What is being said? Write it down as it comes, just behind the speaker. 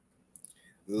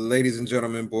Ladies and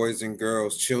gentlemen, boys and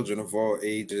girls, children of all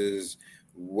ages,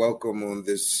 welcome on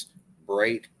this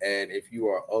bright and if you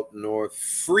are up north,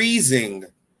 freezing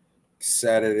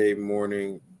Saturday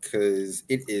morning because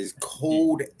it is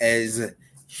cold as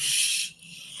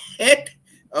shit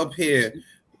up here.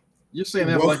 You're saying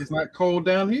that Well, like it's not cold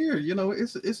down here.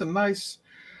 It's a nice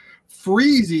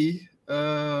freezy. What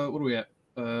are we at?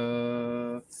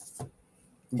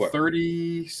 what?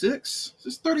 36.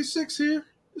 It's 36 here.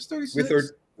 It's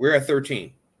 36. We're at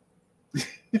 13.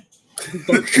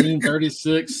 13,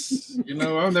 36.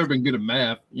 I've never been good at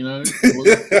math. Welcome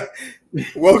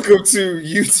to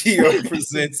UTR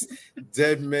presents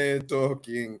Dead Man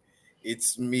Talking.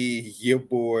 It's me, your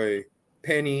boy,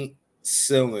 Penny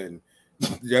Sillin.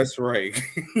 That's right.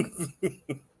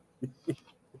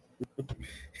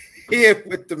 Here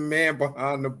with the man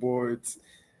behind the boards,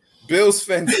 Bill's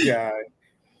fence guy,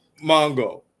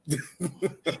 Mongo.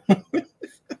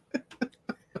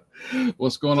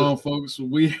 What's going on, folks?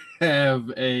 We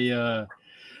have a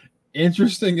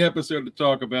interesting episode to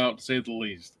talk about, to say the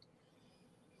least.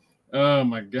 Oh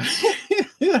my god.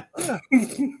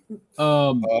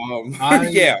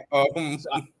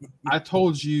 I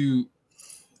told you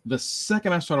the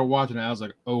second I started watching it, I was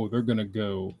like, oh, they're gonna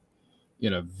go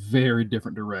in a very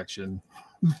different direction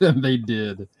than they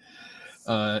did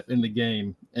in the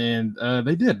game. And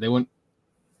they did. They went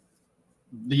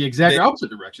the exact opposite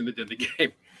direction they did in the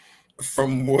game.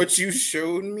 From what you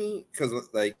showed me, because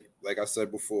like I said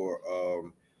before,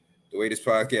 the way this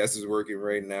podcast is working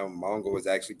right now, Mongo has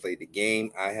actually played the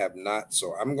game. I have not.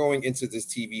 So I'm going into this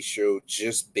TV show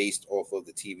just based off of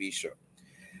the TV show.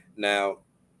 Now,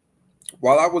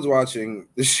 while I was watching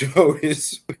the show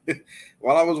this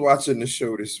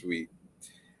week,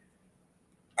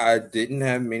 I didn't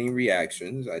have many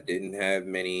reactions. I didn't have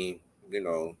many,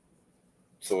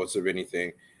 thoughts of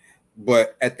anything.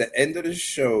 But at the end of the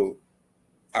show,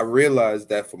 I realized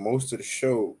that for most of the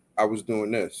show, I was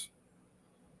doing this.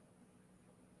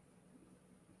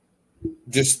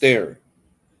 Just staring.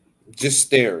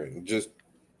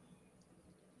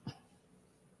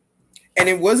 And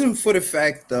it wasn't for the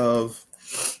fact of,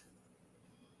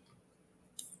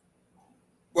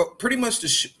 well, pretty much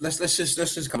let's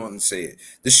just come on and say it.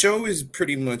 The show is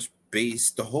pretty much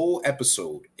based. The whole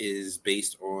episode is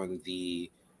based on the.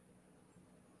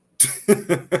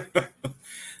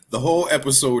 The whole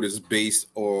episode is based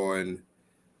on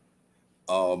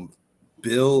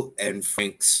Bill and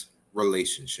Frank's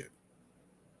relationship.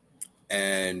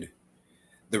 And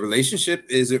the relationship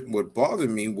isn't what bothered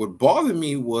me. What bothered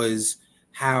me was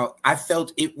how I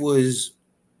felt it was,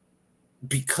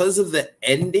 because of the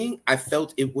ending, I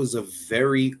felt it was a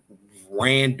very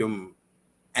random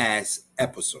ass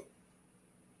episode.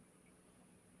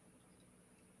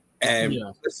 And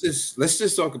let's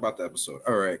just talk about the episode.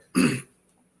 All right.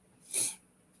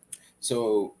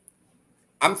 So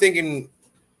I'm thinking,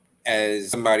 as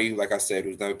somebody, like I said,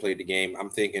 who's never played the game, I'm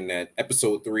thinking that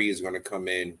episode 3 is going to come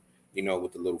in,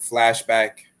 with a little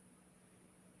flashback,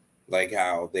 like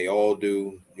how they all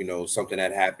do, something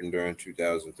that happened during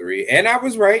 2003. And I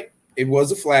was right. It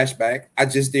was a flashback. I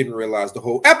just didn't realize the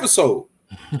whole episode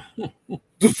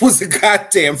was a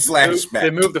goddamn flashback.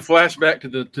 They moved the flashback to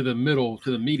the middle,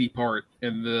 to the meaty part,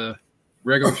 and the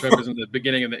regular stuff is in the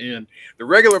beginning and the end.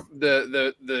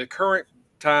 The current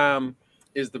time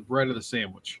is the bread of the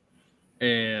sandwich,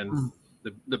 and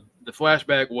the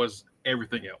flashback was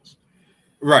everything else.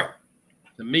 Right.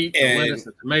 The meat, the lettuce,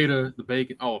 the tomato, the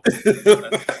bacon, all of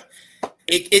it.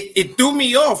 It threw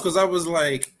me off because I was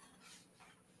like,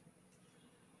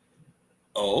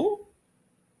 oh,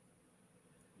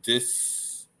 the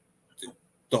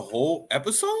whole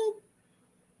episode?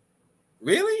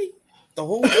 Really? The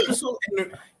whole episode?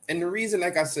 And the reason,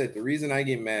 like I said, the reason I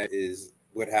get mad is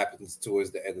what happens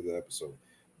towards the end of the episode.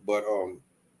 But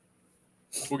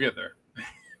we'll get there.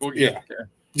 We'll get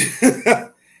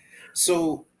there.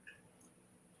 So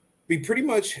we pretty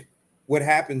much, what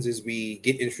happens is we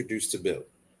get introduced to Bill.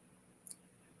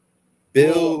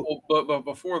 But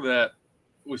before that,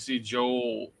 we see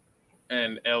Joel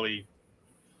and Ellie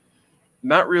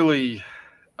not really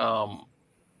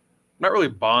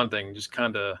bonding, just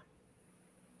kind of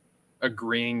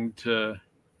agreeing to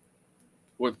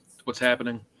what's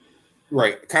happening.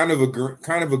 Right, kind of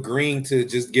agreeing to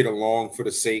just get along for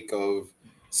the sake of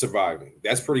surviving.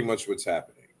 That's pretty much what's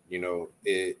happening.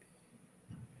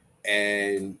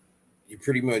 And you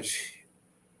pretty much,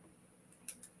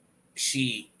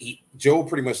 Joel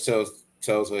pretty much tells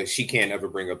her she can't ever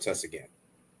bring up Tess again.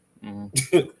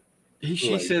 Mm-hmm.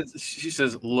 She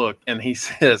says, look, and he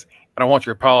says, I don't want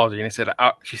your apology. And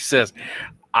she says,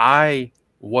 I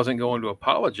wasn't going to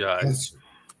apologize.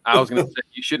 I was going to say,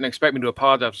 you shouldn't expect me to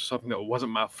apologize for something that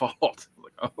wasn't my fault.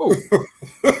 Like, oh.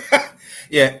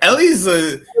 Yeah, Ellie's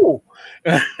a Oh.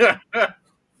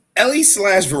 Ellie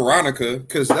slash Veronica,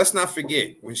 because let's not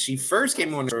forget, when she first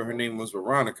came on the show, her name was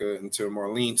Veronica until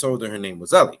Marlene told her name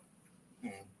was Ellie.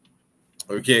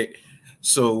 Okay,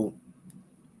 so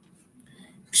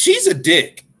she's a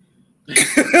dick.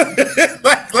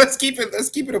 Like, let's keep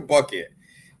it a buck here.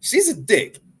 She's a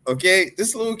dick. Okay,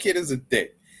 this little kid is a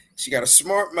dick. She got a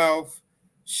smart mouth.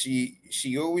 She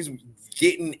always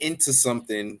getting into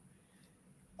something.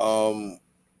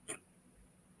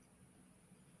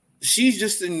 She's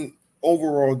just an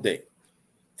overall dick.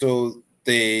 So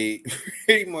they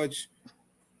pretty much,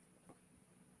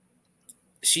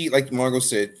 like Margot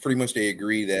said, pretty much they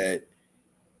agree that,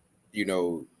 you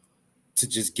know, to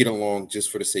just get along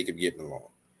just for the sake of getting along.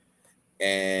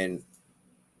 And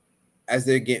as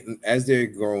they're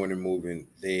growing and moving,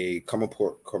 they come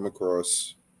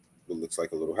across what looks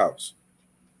like a little house.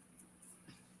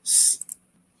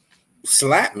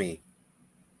 Slap me.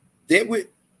 There would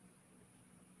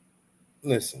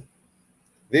listen.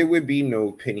 There would be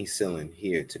no penicillin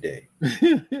here today.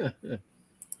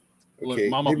 Look, Okay,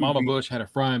 Mama Bush had a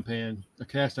frying pan, a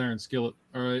cast iron skillet.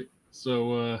 All right,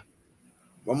 so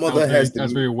my mother I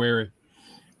was very wary.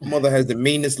 My mother has the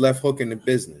meanest left hook in the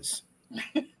business.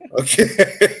 Okay,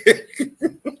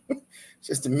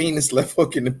 just the meanest left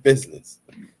hook in the business.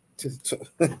 Just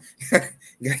gotta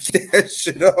get that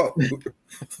shit up.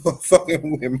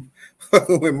 fucking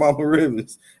with Mama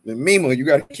Rivers. And Mima, you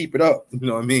gotta keep it up. You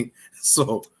know what I mean?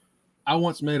 So I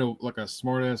once made a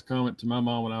smart ass comment to my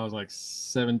mom when I was like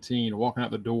 17, walking out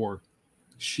the door.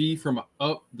 She, from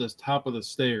up the top of the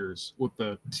stairs with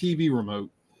the TV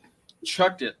remote,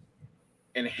 chucked it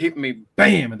and hit me,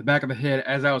 bam, in the back of the head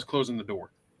as I was closing the door.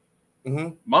 Mm-hmm.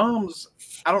 Moms,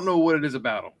 I don't know what it is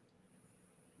about them.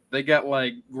 They got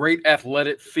like great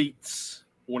athletic feats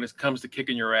when it comes to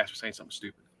kicking your ass for saying something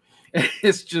stupid.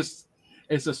 It's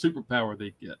a superpower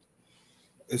they get.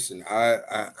 Listen,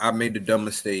 I made the dumb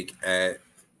mistake at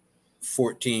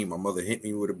 14. My mother hit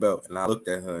me with a belt, and I looked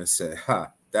at her and said,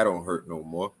 "Ha, that don't hurt no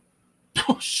more."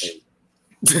 Oh shit!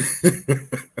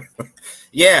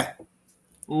 Yeah.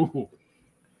 Ooh.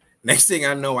 Next thing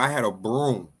I know, I had a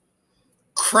broom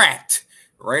cracked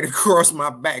right across my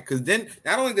back. Because then,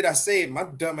 not only did I say it, my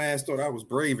dumb ass thought I was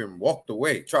brave and walked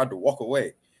away, tried to walk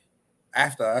away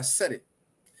after I said it.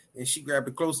 And she grabbed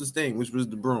the closest thing, which was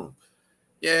the broom.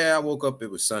 Yeah, I woke up, it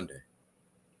was Sunday.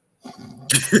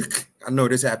 I know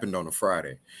this happened on a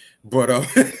Friday. But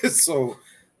so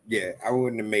yeah, I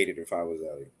wouldn't have made it if I was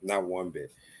out. Not one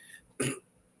bit.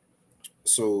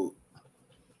 So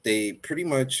they pretty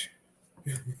much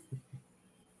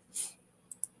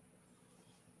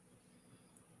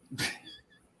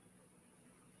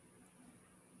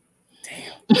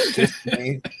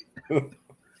damn. All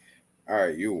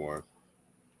right, you won.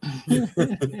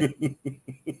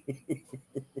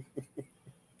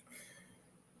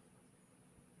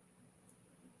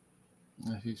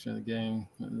 Future of the game.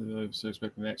 So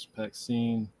expecting the action pack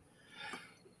scene.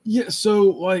 Yeah, so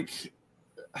like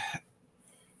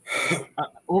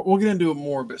we'll get into it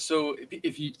more, but so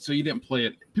if you didn't play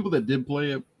it, people that did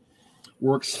play it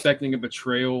were expecting a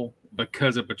betrayal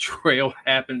because a betrayal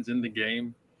happens in the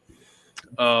game.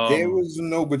 There was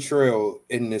no betrayal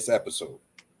in this episode.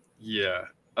 Yeah.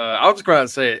 I'll just go ahead and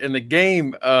say it. In the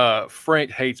game,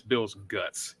 Frank hates Bill's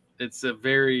guts. It's a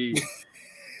very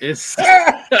it's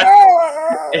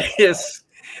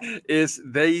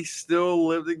they still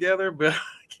live together, but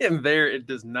again, it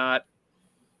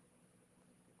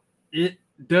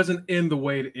doesn't end the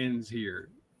way it ends here.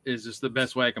 Is just the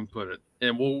best way I can put it.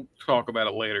 And we'll talk about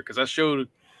it later because I showed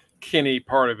Kenny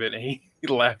part of it and he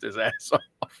laughed his ass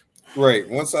off. Right.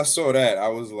 Once I saw that, I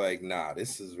was like, nah,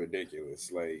 this is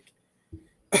ridiculous. Like,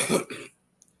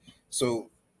 so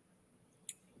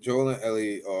Joel and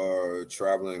Ellie are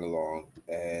traveling along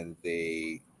and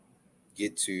they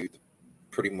get to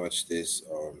pretty much this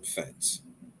fence.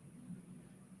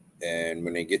 And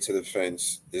when they get to the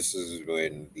fence, this is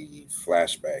when the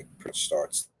flashback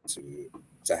starts to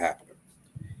happen.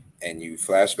 And you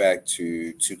flash back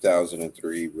to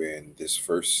 2003 when this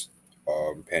first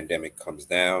pandemic comes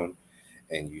down,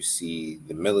 and you see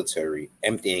the military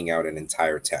emptying out an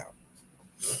entire town,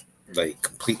 like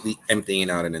completely emptying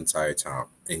out an entire town.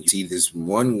 And you see this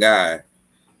one guy,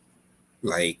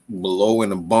 like below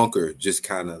in a bunker, just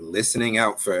kind of listening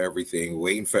out for everything,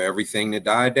 waiting for everything to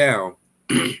die down.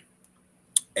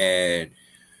 And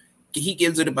he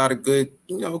gives it about a good,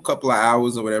 couple of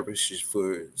hours or whatever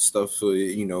for stuff for,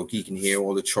 he can hear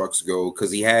all the trucks go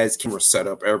because he has cameras set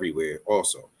up everywhere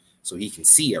also. So he can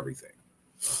see everything.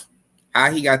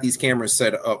 How he got these cameras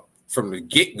set up from the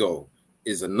get-go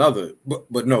is another.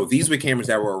 But no, these were cameras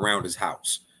that were around his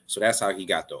house. So that's how he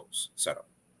got those set up.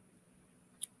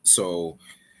 So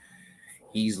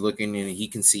he's looking and he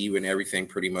can see when everything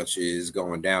pretty much is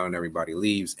going down. Everybody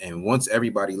leaves. And once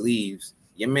everybody leaves,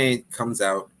 your man comes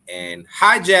out and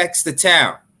hijacks the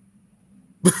town.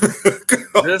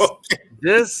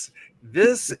 This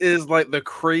is like the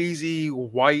crazy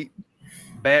white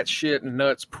batshit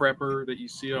nuts prepper that you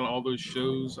see on all those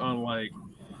shows on like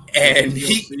and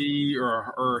TLC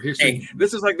or history.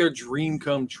 This is like their dream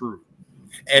come true.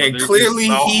 And clearly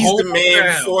he's the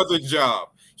man for the job.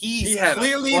 He's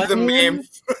clearly the man.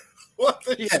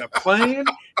 He had a plan.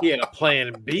 He had a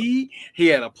plan B. He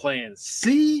had a plan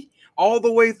C. All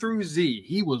the way through Z.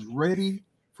 He was ready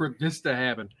for this to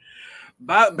happen.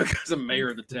 Because I'm mayor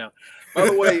of the town. By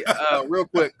the way, real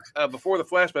quick, before the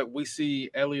flashback, we see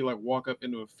Ellie like walk up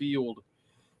into a field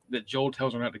that Joel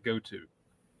tells her not to go to.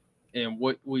 And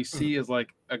what we see is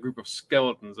like a group of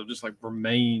skeletons of just like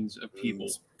remains of people.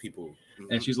 Mm-hmm.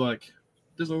 And she's like,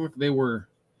 doesn't look like they were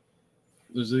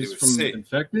from sick.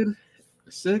 Infected,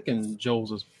 sick. And Joel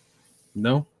says,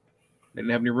 no, they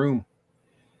didn't have any room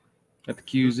at the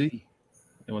QZ.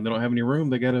 And when they don't have any room,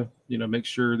 they gotta, make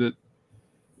sure that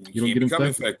you don't get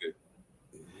infected.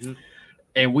 Mm-hmm.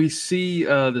 And we see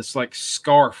this like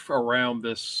scarf around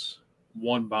this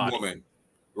one body. Woman.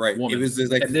 Right. It was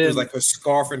like a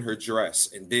scarf in her dress.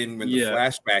 And then when the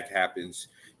flashback happens,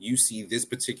 you see this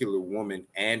particular woman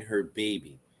and her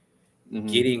baby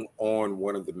getting on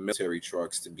one of the military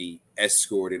trucks to be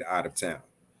escorted out of town.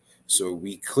 So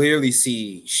we clearly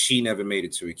see she never made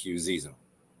it to a QZ zone.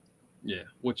 Yeah,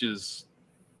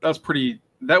 that was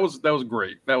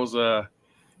great. That was kind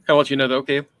of let you know that,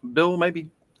 okay, Bill might be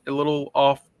a little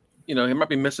off, he might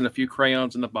be missing a few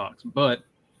crayons in the box, but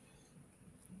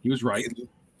he was right.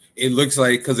 It looks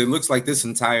like this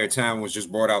entire town was just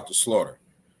brought out to slaughter.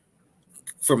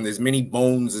 From as many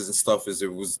bones and stuff as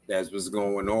was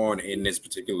going on in this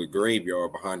particular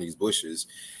graveyard behind these bushes,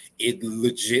 it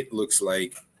legit looks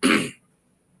like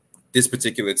this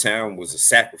particular town was a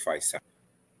sacrifice town.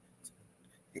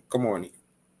 Come on,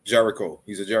 Jericho.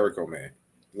 He's a Jericho man.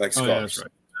 Like scarves.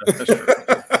 Yeah, that's right.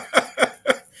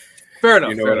 Fair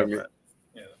enough. You know what I mean?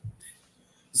 Yeah.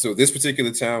 So this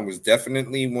particular town was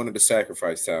definitely one of the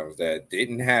sacrifice towns that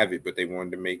didn't have it, but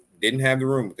didn't have the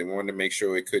room, but they wanted to make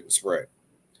sure it couldn't spread.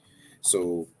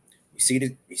 So we see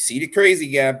the crazy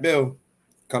guy Bill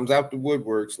comes out the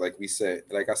woodworks, like I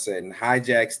said, and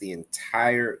hijacks the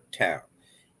entire town.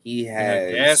 He had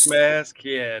a gas mask.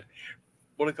 He had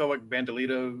what do they call like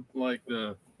bandolito, like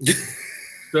the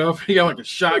stuff. He got like a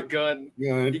shotgun.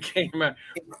 Yeah. He came out.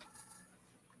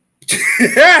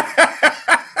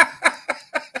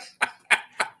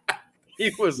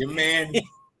 He was your man.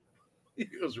 He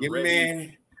was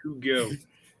ready to go.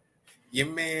 Your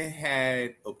man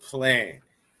had a plan.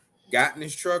 Got in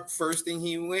his truck. First thing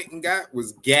he went and got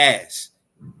was gas.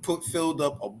 Filled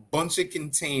up a bunch of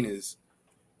containers.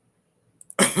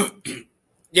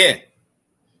 Yeah.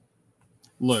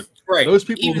 Look, right. Those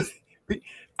people.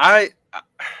 I'm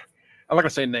not gonna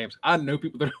say names. I know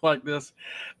people that are like this,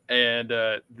 and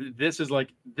this is like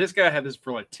this guy had this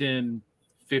for like 10,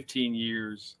 15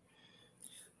 years.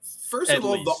 First of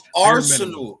all, the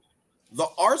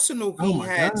arsenal he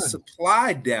had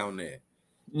supplied down there.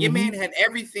 Your man had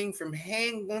everything from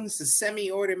handguns to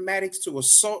semi-automatics to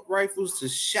assault rifles to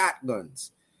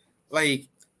shotguns. Like,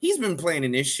 he's been playing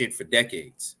in this shit for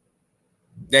decades.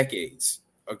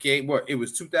 Okay, what? It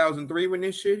was 2003 when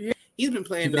this shit hit. He's been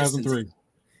playing 2003.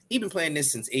 He's been playing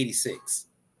this since '86.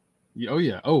 Oh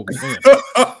yeah. Oh man.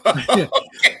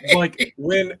 Like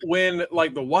when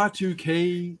like the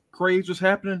Y2K craze was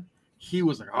happening, he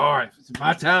was like, "All right, it's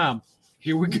my time.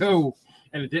 Here we go,"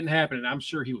 and it didn't happen. And I'm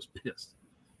sure he was pissed.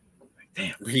 Like,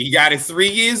 damn. He got it 3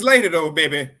 years later, though,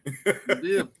 baby.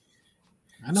 Yeah.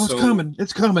 I know it's coming.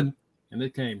 It's coming, and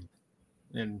it came.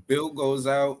 And Bill goes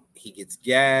out. He gets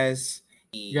gas.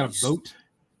 He got a boat.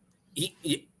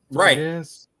 Right.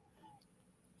 Gas.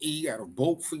 He got a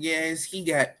boat for gas. He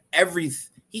got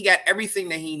everything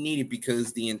that he needed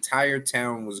because the entire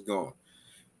town was gone.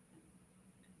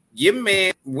 Your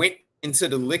man went into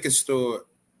the liquor store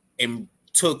and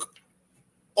took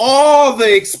all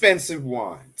the expensive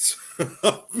wines.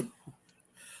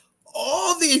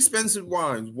 All the expensive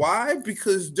wines. Why?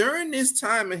 Because during this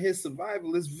time of his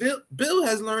survival, Bill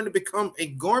has learned to become a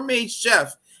gourmet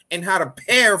chef and how to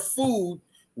pair food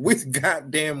with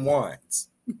goddamn wines.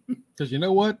 Because you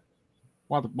know what?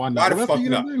 Why not? Why the fuck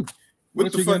not?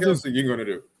 What the fuck else are you gonna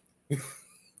do?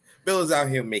 Bill is out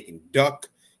here making duck.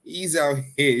 He's out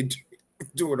here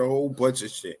doing a whole bunch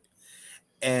of shit.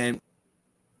 And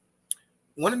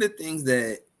one of the things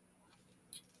that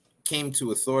came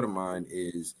to a thought of mine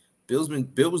is Bill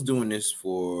was doing this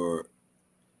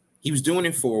he was doing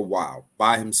it for a while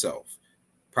by himself.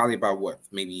 Probably about what,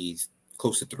 maybe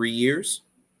close to 3 years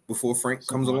before Frank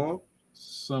comes along.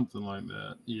 Something like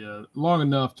that. Yeah, long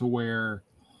enough to where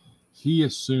he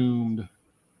assumed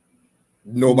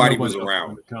Nobody was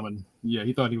around. Coming. Yeah,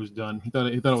 he thought he was done. He thought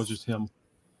it was just him.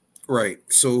 Right.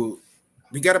 So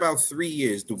we got about 3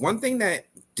 years. The one thing that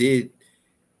did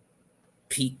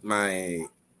pique my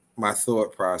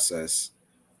thought process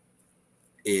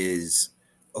is,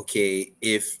 okay,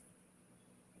 if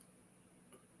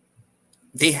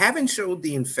they haven't showed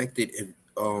the infected,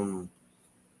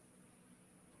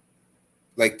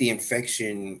 like the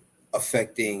infection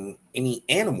affecting any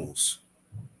animals,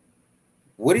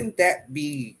 wouldn't that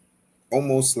be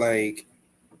almost like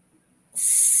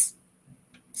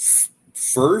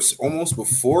first, almost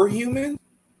before human?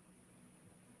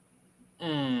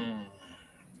 In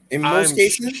most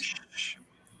cases,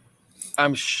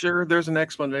 I'm sure there's an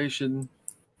explanation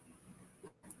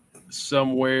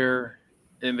somewhere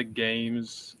in the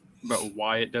games about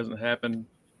why it doesn't happen.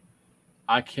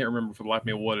 I can't remember for the life of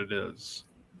me what it is.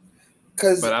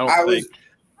 because But I don't think.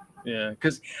 Yeah,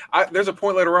 because there's a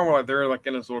point later on where they're like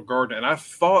in this little garden, and I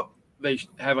thought they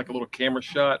had like a little camera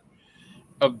shot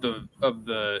of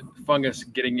the fungus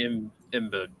getting in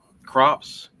the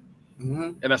crops,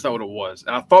 and that's not what it was.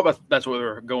 And I thought that's what they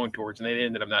were going towards, and they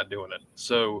ended up not doing it.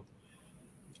 So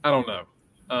I don't know.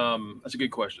 That's a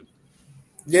good question.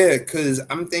 Yeah, because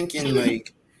I'm thinking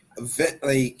like,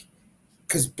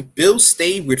 because Bill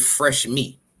stayed with fresh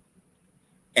meat.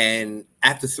 And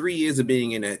after 3 years of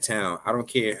being in that town, I don't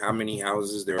care how many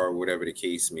houses there are, whatever the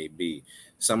case may be,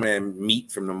 some of that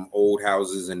meat from them old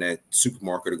houses in that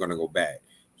supermarket are gonna go bad.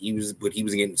 He was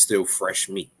getting still fresh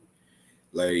meat.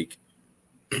 Like,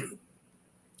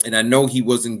 and I know he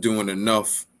wasn't doing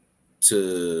enough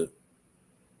to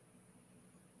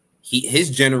his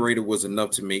generator was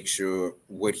enough to make sure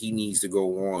what he needs to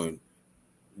go on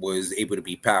was able to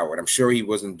be powered. I'm sure he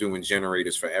wasn't doing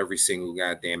generators for every single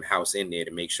goddamn house in there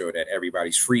to make sure that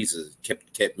everybody's freezers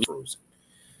kept meat frozen.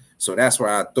 So that's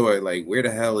why I thought, like, where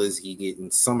the hell is he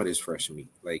getting some of this fresh meat?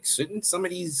 Like, shouldn't some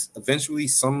of these eventually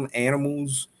some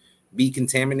animals be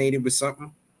contaminated with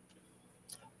something?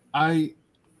 I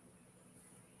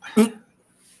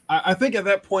think at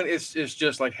that point it's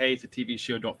just like, hey, it's a TV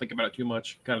show. Don't think about it too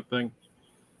much, kind of thing.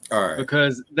 All right.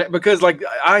 Because like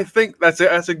I think that's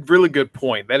a really good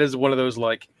point. That is one of those,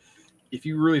 like, if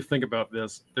you really think about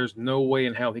this, there's no way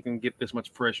in hell he can get this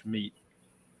much fresh meat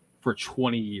for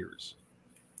 20 years.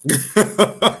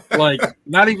 Like,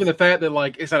 not even the fact that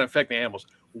like it's not affecting animals.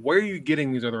 Where are you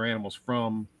getting these other animals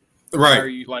from? Right. Why are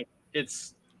you like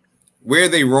it's where are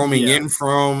they roaming in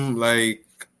from? Like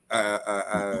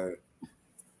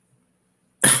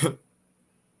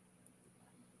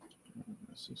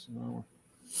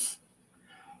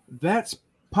that's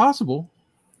possible.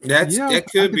 That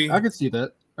could be. I could see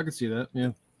that. I could see that.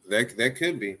 Yeah. That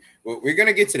could be. Well, we're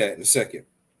gonna get to that in a second.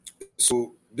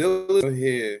 So Bill is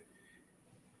here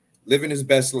living his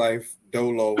best life,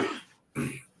 dolo,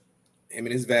 him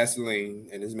and his Vaseline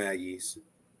and his Maggies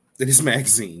and his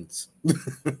magazines.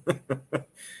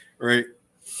 Right.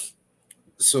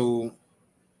 So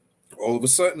all of a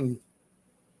sudden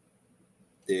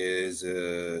there's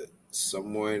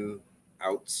someone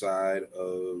outside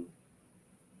of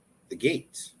the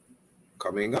gate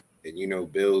coming up. And you know,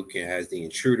 Bill has the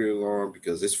intruder alarm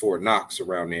because there's Fort Knox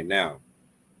around there now.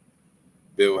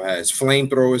 Bill has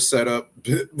flamethrowers set up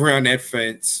around that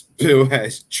fence. Bill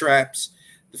has traps.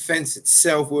 The fence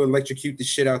itself will electrocute the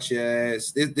shit out your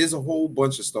ass. There's a whole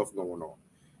bunch of stuff going on.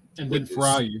 And then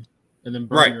fry you. And then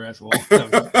burn your ass alive.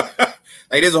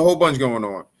 Like, there's a whole bunch going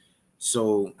on.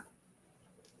 So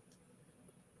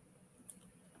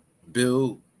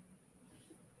Bill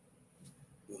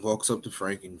walks up to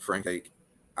Frank, and Frank like,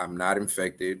 I'm not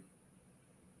infected.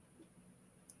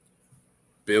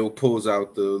 Bill pulls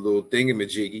out the little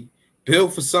thingamajiggy. Bill,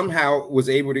 for somehow, was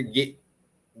able to get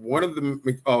one of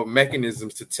the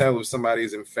mechanisms to tell if somebody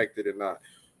is infected or not.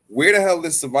 Where the hell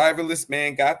this survivalist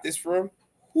man got this from?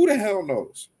 Who the hell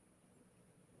knows?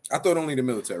 I thought only the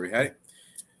military had it.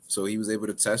 So he was able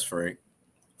to test Frank.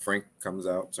 Frank comes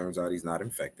out. Turns out he's not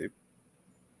infected.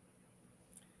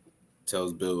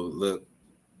 Tells Bill, look,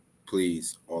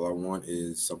 please, all I want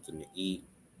is something to eat.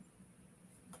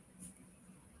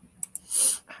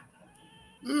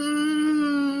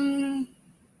 No.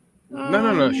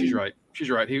 She's right. She's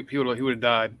right. He would have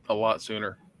died a lot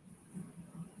sooner.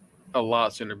 A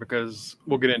lot sooner, because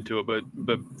we'll get into it.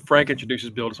 But Frank introduces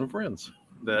Bill to some friends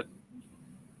that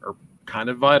are kind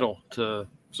of vital to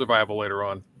survival later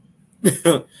on.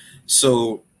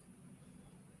 So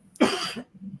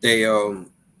they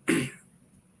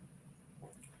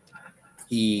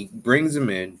he brings him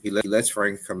in. He lets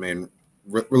Frank come in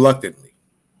reluctantly,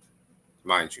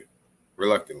 mind you,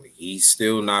 reluctantly. He's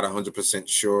still not 100%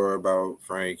 sure about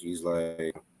Frank. He's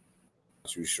like, not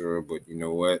too sure, but you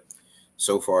know what?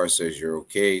 So far, it says you're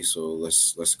okay. So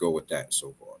let's go with that.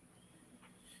 So far,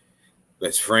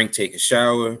 lets Frank take a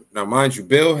shower. Now, mind you,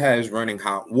 Bill has running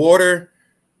hot water,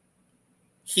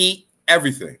 heat,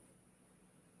 everything.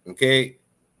 Okay.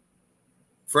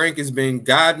 Frank has been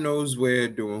God knows where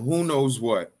doing who knows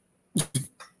what.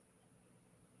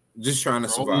 Just trying to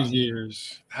For all survive. these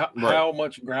years, Right. how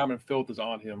much grime and filth is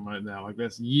on him right now? Like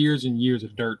that's years and years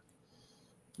of dirt.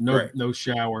 No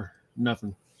shower,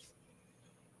 nothing.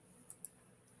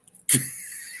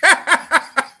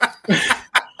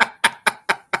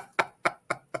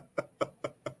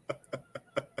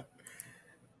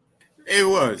 It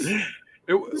was.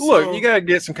 Look, you gotta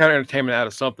get some kind of entertainment out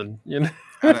of something, you know.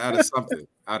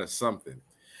 out of something.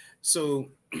 So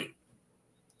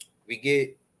we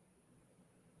get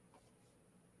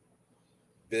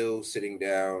Bill sitting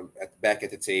down back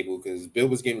at the table because Bill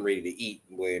was getting ready to eat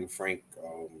when Frank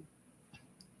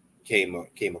came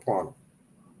upon him.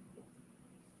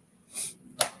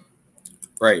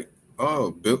 Right.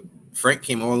 Oh, Frank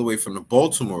came all the way from the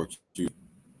Baltimore queue.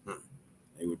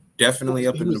 They were definitely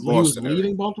up in the Boston. He was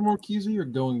leaving Baltimore QZ or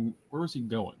going? Where was he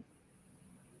going?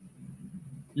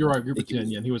 You're right, group of 10.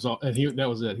 Yeah, he was all, and that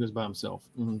was it. He was by himself.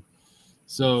 Mm-hmm.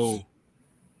 So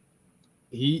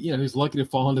he's lucky to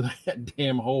fall into that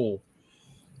damn hole.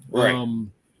 Right.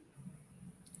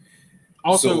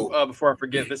 Also, before I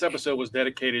forget, this episode was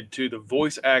dedicated to the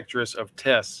voice actress of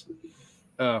Tess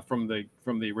from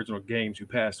the original games, who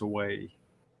passed away,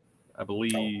 I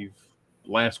believe,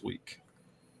 last week.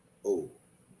 Oh,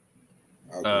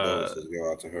 our condolences go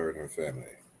out to her and her family.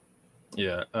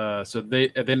 Yeah. So they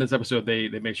at the end of this episode, they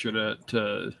make sure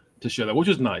to show that, which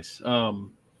is nice.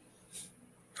 And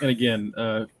again,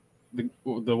 the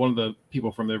one of the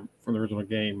people from the original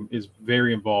game is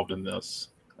very involved in this.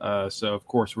 So of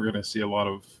course we're going to see a lot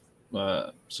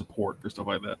of support for stuff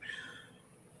like that.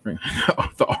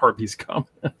 The Arby's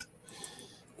comment.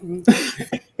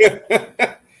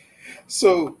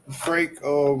 So Frank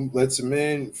lets him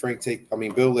in.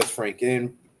 Bill lets Frank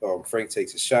in. Frank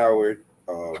takes a shower.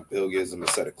 Bill gives him a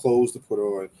set of clothes to put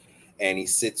on, and he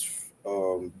sits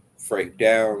Frank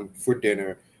down for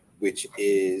dinner, which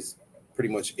is pretty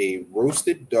much a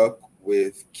roasted duck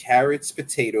with carrots,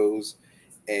 potatoes,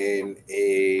 and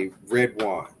a red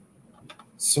wine.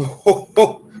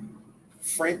 So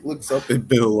Frank looks up at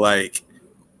Bill like,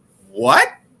 what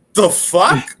the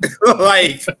fuck?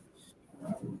 Like,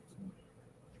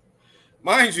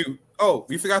 mind you,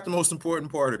 we forgot the most important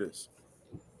part of this.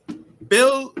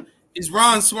 Bill is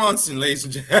Ron Swanson, ladies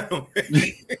and gentlemen.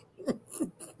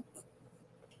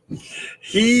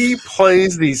 He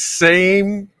plays the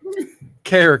same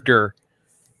character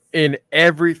in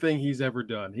everything he's ever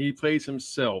done. He plays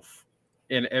himself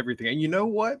in everything. And you know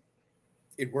what?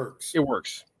 It works. It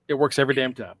works. It works every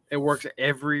damn time. It works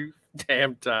every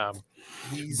damn time.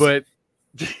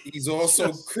 He's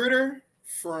also Critter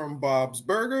from Bob's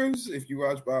Burgers, if you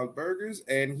watch Bob's Burgers,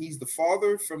 and he's the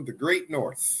father from The Great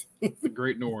North. The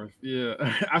Great North, yeah.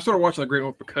 I started watching The Great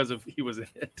North because he was in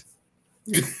it.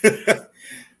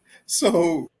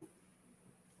 So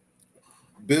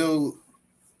Bill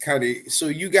so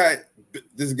you got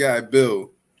this guy,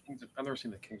 Bill. I've never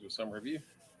seen the Kings of Summer. Have you?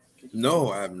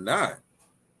 No, I have not.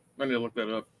 I need to look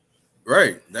that up.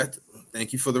 Right.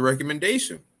 Thank you for the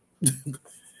recommendation.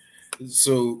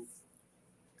 So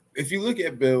if you look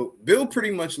at Bill pretty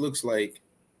much looks like,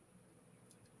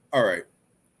 all right.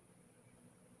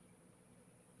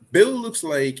 Bill looks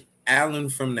like Alan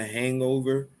from The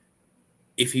Hangover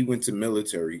if he went to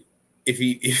military, if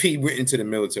he went into the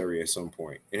military at some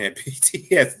point and had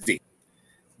PTSD.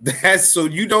 That's so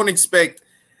you don't expect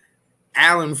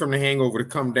Alan from The Hangover to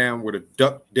come down with a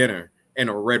duck dinner and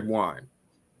a red wine.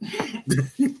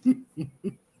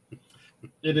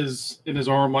 It is in his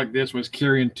arm like this, was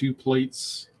carrying 2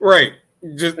 plates. Right.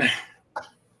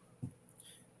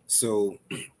 So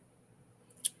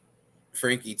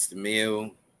Frank eats the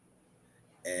meal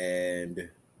and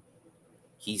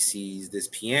he sees this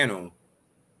piano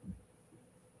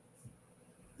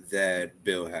that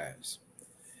Bill has.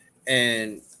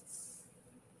 And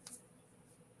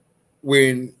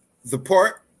when the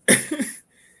part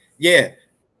yeah,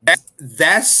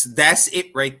 that's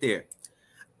it right there.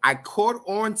 I caught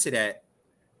on to that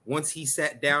once he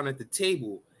sat down at the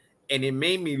table, and it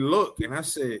made me look, and I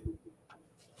said,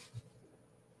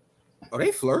 are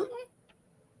they flirting?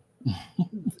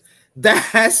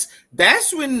 That's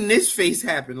when this face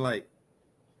happened. Like,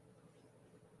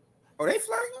 oh, they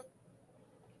flirting?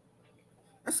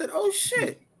 I said, oh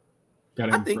shit.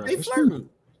 I think they flirting.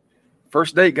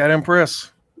 First date got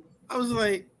impressed. I was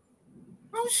like,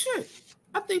 oh shit.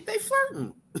 I think they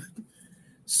flirting.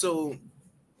 So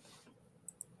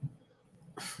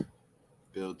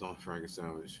Bill don't Frank a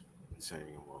sandwich and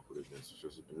saying I'm walk with this.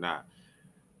 Not.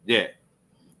 Yeah.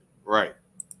 Right.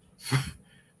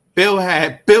 Bill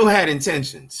had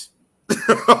intentions.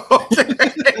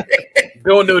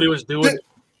 Bill knew what he was doing.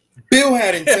 Bill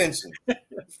had intentions.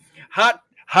 Hot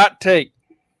take.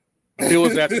 Bill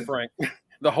was after Frank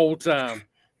the whole time.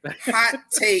 Hot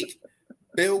take.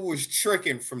 Bill was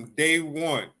tricking from day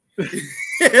one.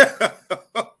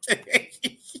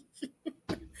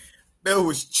 Bill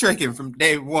was tricking from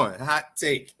day one. Hot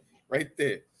take right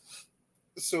there.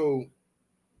 So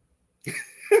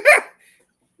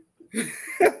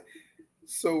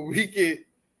we get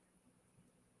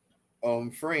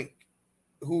Frank,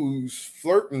 who's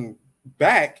flirting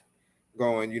back,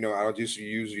 going, I just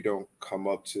usually don't come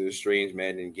up to a strange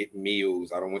man and get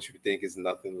meals. I don't want you to think it's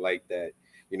nothing like that.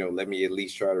 Let me at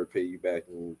least try to repay you back.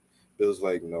 And Bill's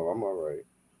like, no, I'm all right.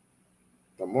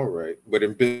 I'm all right. But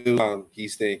in Bill,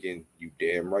 he's thinking, you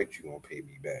damn right you're going to pay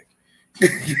me back.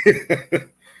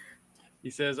 He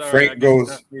says, all Frank right,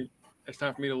 goes, it's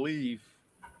time for me to leave.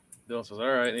 Bill says, all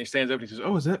right. And he stands up and he says,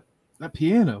 oh, is that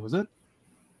piano? Is that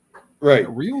right?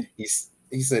 Real? He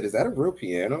said, is that a real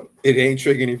piano? It ain't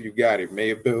tricking if you got it.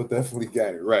 Mayor Bill definitely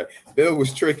got it. Right. Bill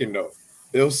was tricking, though.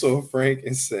 Bill saw Frank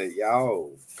and said,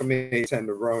 yo, come here,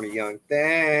 tenderoni, young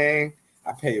thing.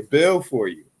 I pay a bill for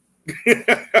you.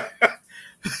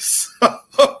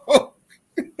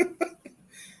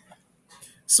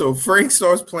 So Frank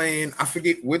starts playing, I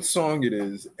forget what song it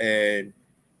is, and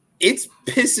it's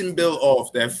pissing Bill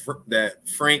off that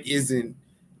Frank isn't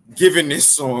giving this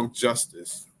song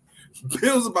justice.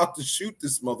 Bill's about to shoot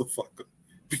this motherfucker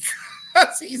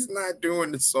because he's not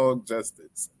doing the song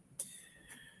justice.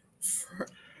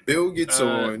 Bill gets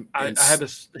on. I had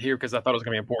this here because I thought it was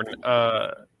going to be important.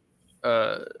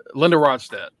 Linda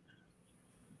Ronstadt.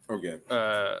 Okay.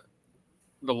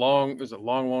 It was a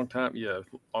long time. Yeah,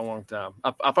 long time.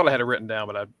 I thought I had it written down,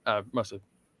 but I must have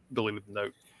deleted the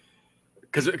note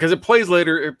because it plays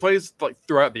later. It plays like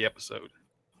throughout the episode.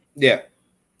 Yeah.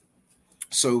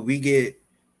 So we get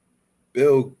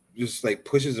Bill just like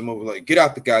pushes him over, like, get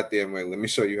out the goddamn way. Let me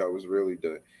show you how it was really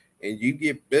done. And you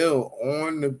get Bill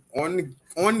on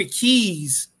the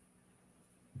keys,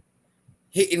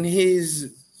 hitting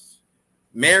his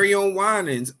Mario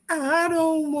Winans. I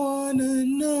don't wanna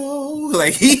know.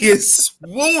 Like, he is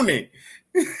swooning.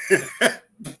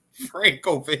 Frank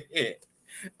over here.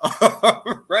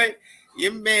 Right?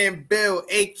 Your man Bill,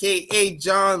 aka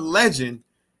John Legend,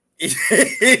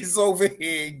 is over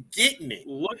here getting it.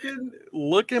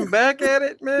 Looking back at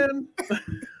it, man.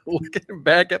 Looking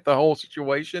back at the whole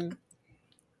situation.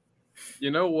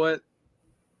 You know what?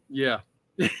 Yeah.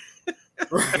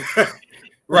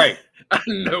 Right. I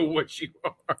know what you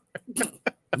are.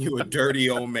 You a dirty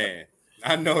old man.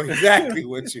 I know exactly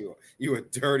what you are. You a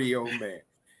dirty old man.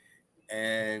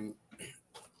 And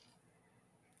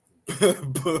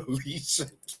Alicia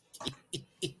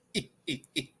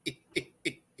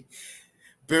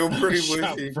Bill pretty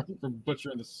much from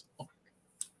butchering the song.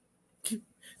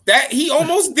 That he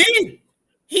almost did.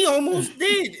 He almost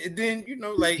did. And then,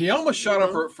 like, he almost shot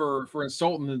him for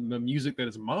insulting the music that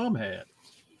his mom had.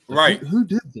 Right. Who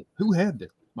did that? Who had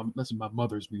that? That's my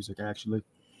mother's music, actually.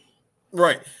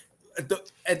 Right.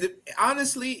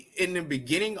 Honestly, in the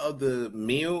beginning of the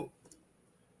meal,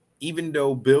 even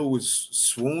though Bill was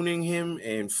swooning him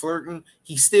and flirting,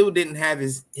 he still didn't have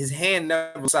his hand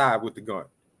never side with the gun.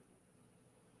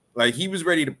 Like, he was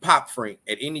ready to pop Frank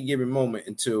at any given moment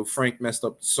until Frank messed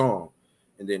up the song.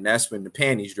 And then that's when the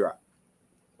panties dropped.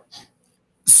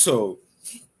 So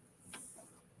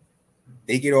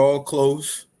they get all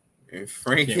close, and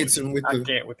Frank hits him with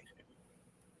the.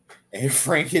 And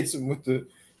Frank hits him with the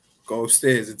go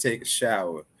upstairs and take a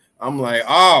shower. I'm like,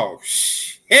 oh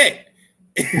shit,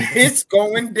 it's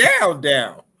going down.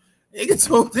 Nigga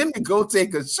told him to go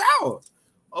take a shower.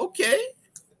 Okay.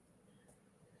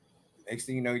 Next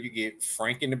thing you know, you get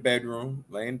Frank in the bedroom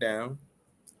laying down,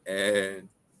 and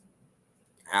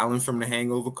Alan from The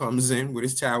Hangover comes in with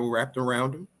his towel wrapped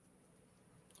around him,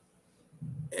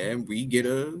 and we get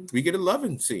a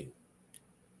loving scene.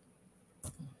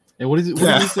 And what did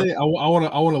he say? I want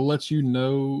to let you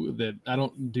know that I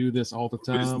don't do this all the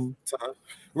time.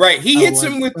 Right. He hits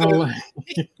him with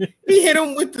he hit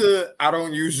him with the I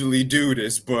don't usually do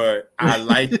this, but I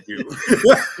like you.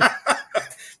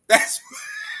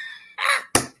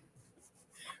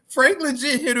 Frank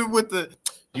legit hit him with the,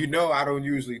 I don't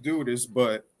usually do this,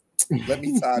 but let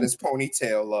me tie this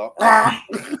ponytail up.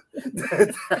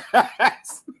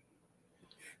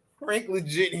 Frank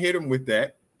legit hit him with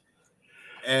that.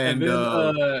 And then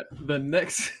the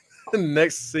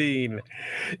next scene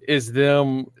is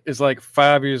like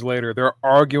 5 years later. They're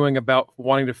arguing about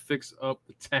wanting to fix up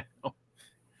the town.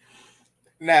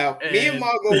 Now, me and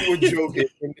Margot were joking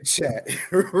in the chat,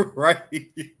 right?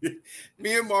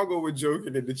 Me and Margot were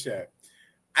joking in the chat.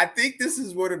 I think this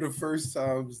is one of the first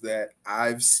times that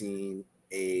I've seen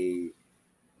in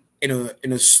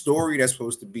a story that's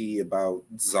supposed to be about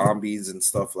zombies and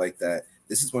stuff like that.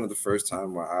 This is one of the first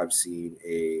time where I've seen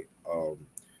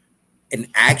an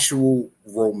actual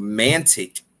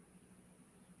romantic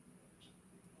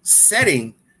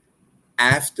setting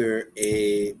after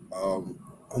a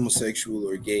homosexual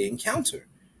or gay encounter.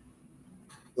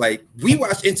 Like, we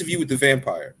watched Interview with the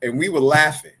Vampire and we were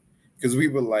laughing because we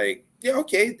were like, yeah,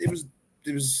 okay, it was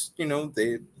they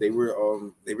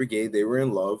were gay, they were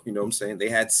in love, you know what I'm saying? They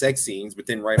had sex scenes, but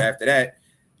then right after that,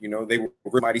 they were ripping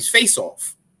somebody's face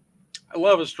off.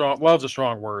 Love's a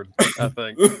strong word, I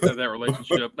think, in that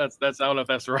relationship. That's I don't know if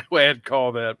that's the right way I'd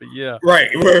call that, but yeah. Right.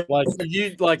 It'd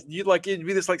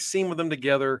be this like scene with them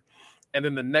together, and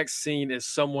then the next scene is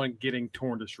someone getting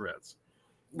torn to shreds.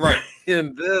 Right.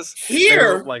 In this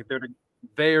here,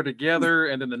 they're together,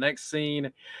 and then the next scene,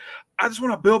 I just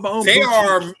want to build my own. They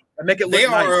are and make it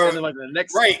look nice. And then like the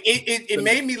next right. It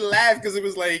made me laugh because it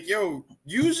was like, yo,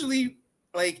 usually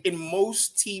like in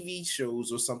most TV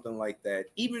shows or something like that,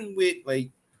 even with like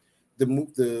the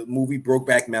movie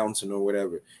Brokeback Mountain or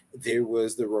whatever, there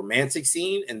was the romantic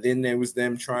scene, and then there was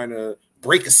them trying to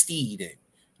break a steed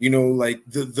in, like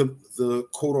the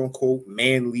quote unquote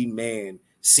manly man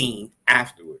scene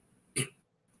afterward.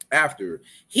 After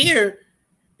here,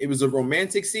 it was a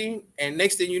romantic scene, and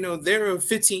next thing you know, they're a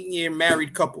 15-year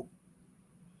married couple.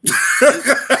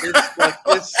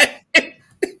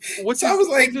 So I was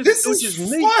like, this is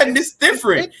fun. It's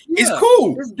different. It's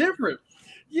cool. It's different.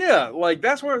 Yeah, like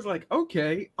that's where I was like,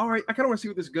 okay, all right, I kind of want to see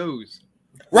where this goes.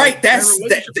 Right. Like, that's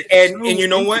that, and you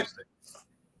know what?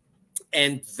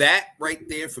 And that right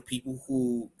there, for people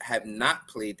who have not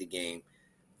played the game,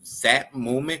 that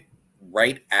moment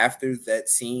right after that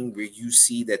scene where you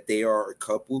see that they are a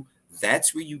couple,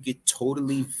 that's where you get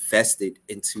totally vested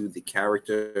into the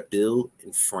character Bill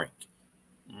and Frank.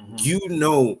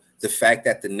 Mm-hmm. The fact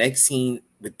that the next scene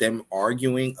with them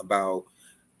arguing about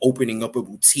opening up a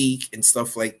boutique and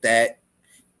stuff like that,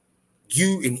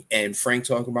 you and Frank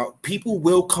talking about people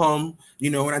will come,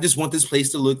 and I just want this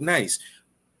place to look nice.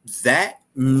 That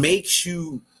makes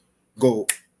you go,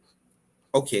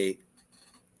 okay,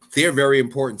 they're very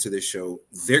important to this show.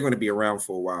 They're going to be around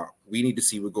for a while. We need to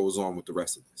see what goes on with the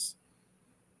rest of this.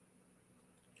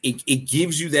 It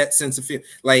gives you that sense of feel.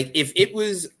 Like if it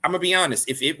was, I'm gonna be honest,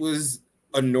 if it was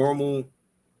a normal,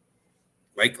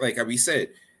 like we said,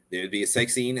 there'd be a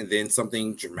sex scene and then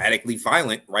something dramatically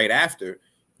violent right after,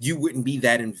 you wouldn't be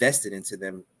that invested into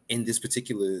them in this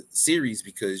particular series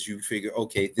because you figure,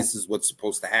 okay, this is what's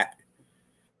supposed to happen.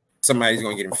 Somebody's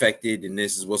going to get infected and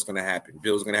this is what's going to happen.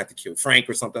 Bill's going to have to kill Frank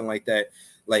or something like that.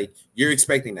 Like, you're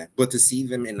expecting that. But to see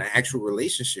them in the actual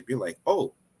relationship, you're like,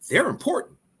 oh, they're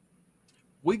important.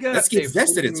 Let's get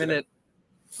vested into it.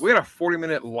 We got a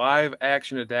 40-minute live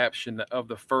action adaptation of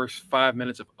the first 5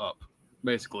 minutes of Up,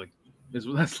 basically.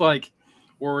 That's like,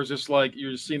 or it's just like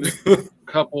you're just seeing this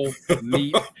couple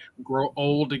meet, grow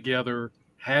old together,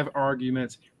 have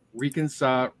arguments,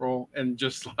 reconcile, and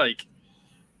just like,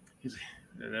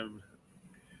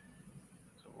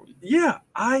 yeah,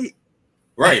 I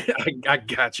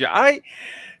got you.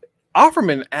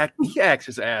 Offerman he acts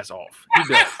his ass off.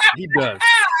 He does.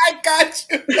 I got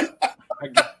you. I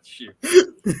got you.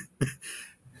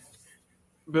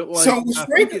 But like, so was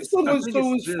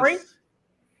Frank?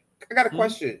 I got a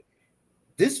question.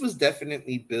 This was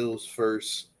definitely Bill's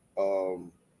first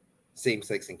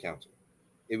same-sex encounter.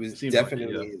 It was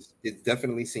definitely like it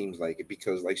definitely seems like it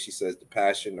because, like she says, the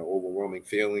passion, the overwhelming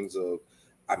feelings of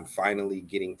I'm finally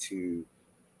getting to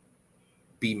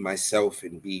be myself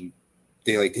and be.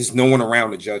 They're like, there's no one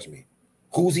around to judge me.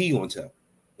 Who's he gonna tell?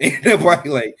 And nobody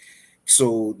like.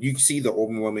 So you see the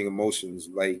overwhelming emotions,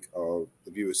 like the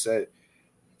viewer said,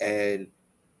 but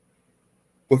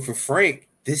for Frank,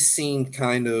 this seemed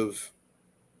kind of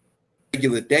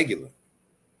regular.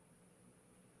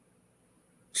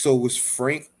 So was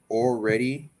Frank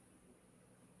already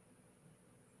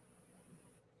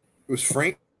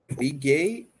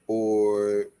gay,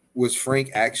 or was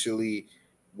Frank actually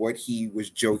what he was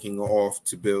joking off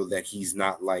to Bill that he's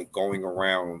not like going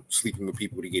around sleeping with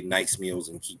people to get nice meals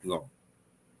and keep going?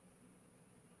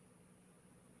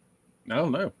 I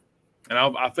don't know, and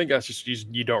I think that's just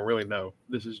you don't really know.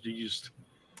 This is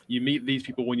you meet these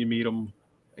people when you meet them,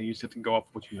 and you just have to go off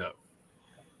what you know.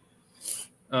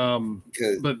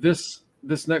 But this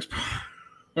next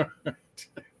part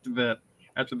that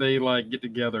after they like get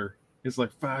together, it's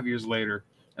like 5 years later,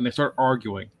 and they start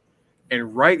arguing.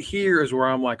 And right here is where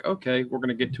I'm like, okay, we're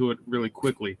gonna get to it really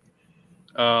quickly.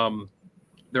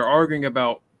 They're arguing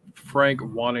about Frank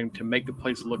wanting to make the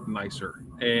place look nicer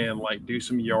and like do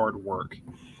some yard work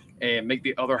and make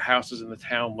the other houses in the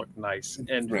town look nice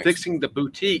and fixing the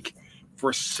boutique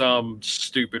for some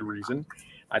stupid reason.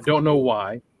 I don't know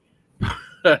why,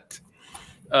 but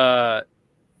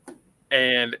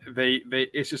and they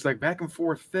it's just like back and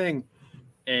forth thing.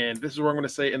 And this is what I'm going to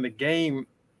say in the game.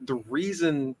 The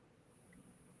reason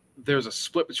there's a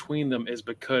split between them is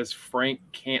because Frank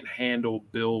can't handle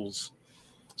Bill's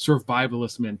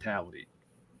survivalist mentality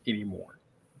anymore.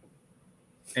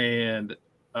 And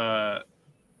I'm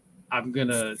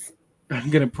gonna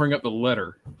bring up the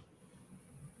letter.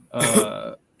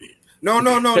 No.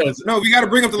 We got to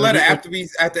bring up the letter after we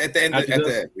at the end. We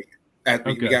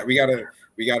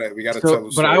gotta tell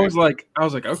the story. But I was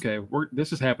like, okay,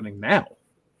 this is happening now.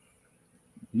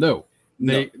 No,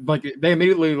 they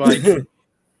immediately like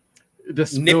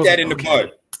just nip that in the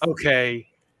bud. Okay,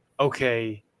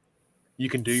 you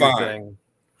can do your thing,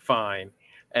 fine.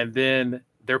 And then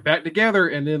they're back together,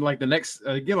 and then like the next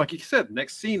again, like you said,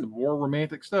 next scene, more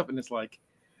romantic stuff, and it's like,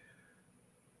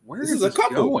 where is this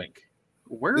going?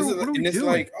 What are we doing? It's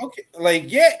like, okay,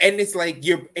 like yeah, and it's like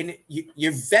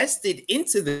you're vested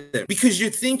into them because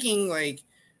you're thinking like,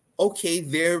 okay,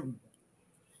 they're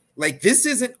like this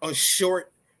isn't a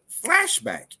short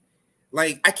flashback.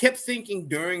 Like I kept thinking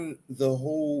during the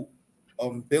whole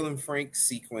Bill and Frank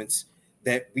sequence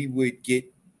that we would get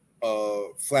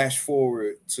flash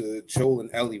forward to Joel and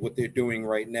Ellie, what they're doing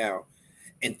right now,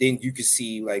 and then you could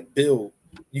see like Bill.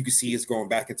 You can see it's going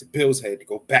back into Bill's head to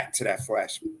go back to that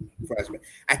flashback.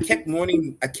 I kept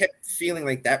feeling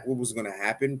like that what was going to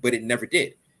happen, but it never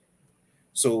did.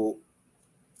 So,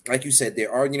 like you said,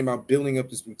 they're arguing about building up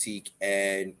this boutique,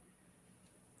 and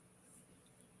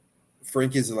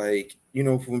Frank is like,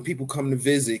 when people come to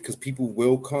visit, because people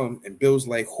will come, and Bill's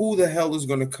like, who the hell is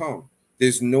going to come?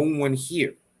 There's no one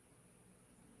here.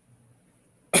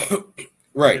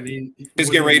 Right. He's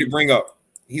getting ready to bring up.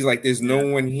 He's like, there's no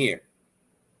one here.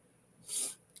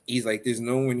 He's like, there's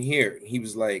no one here. He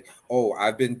was like, oh,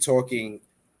 I've been talking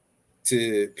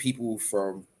to people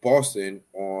from Boston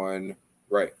on,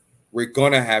 right, we're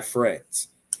going to have friends.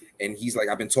 And he's like,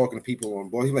 I've been talking to people on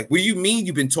Boston. He's like, what do you mean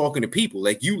you've been talking to people?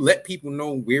 Like, you let people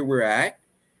know where we're at?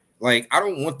 Like, I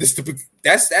don't want this to be,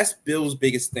 that's Bill's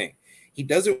biggest thing. He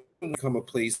doesn't become a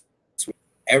place where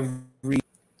every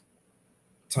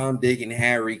Tom, Dick, and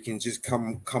Harry can just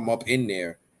come up in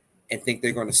there and think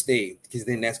they're going to stay, because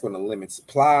then that's going to limit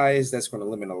supplies. That's going to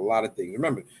limit a lot of things.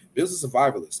 Remember, Bill's a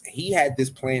survivalist. He had this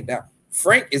planned out.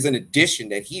 Frank is an addition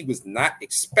that he was not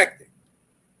expecting.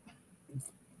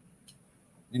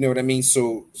 You know what I mean?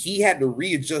 So he had to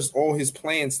readjust all his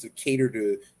plans to cater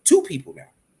to two people now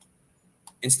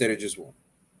instead of just one.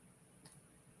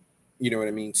 You know what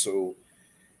I mean? So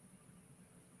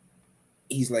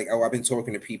he's like, oh, I've been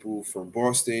talking to people from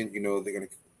Boston. They're going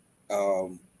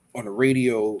to on the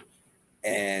radio.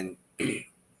 And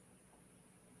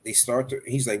they start to,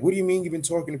 he's like, what do you mean you've been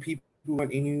talking to people? You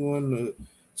want anyone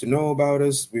to know about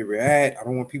us, where we're at? I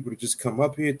don't want people to just come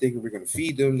up here thinking we're going to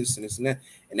feed them this and this and that.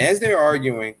 And as they're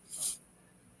arguing,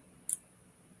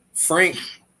 Frank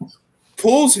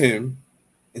pulls him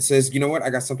and says, you know what? I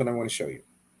got something I want to show you.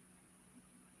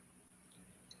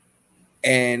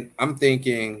 And I'm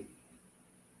thinking,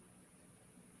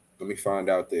 let me find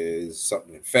out there's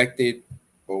something infected,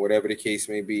 or whatever the case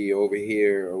may be over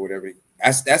here, or whatever.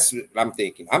 That's what I'm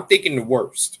thinking. I'm thinking the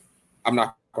worst. I'm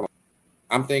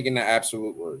thinking the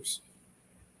absolute worst.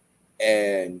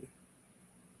 And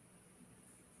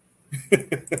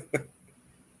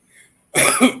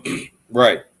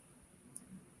right.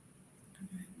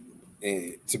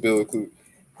 And to Bill include,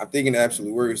 I'm thinking the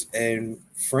absolute worst. And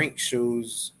Frank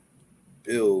shows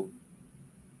Bill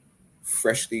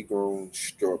freshly grown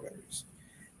strawberries.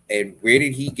 And where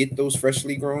did he get those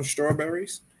freshly grown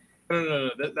strawberries? No.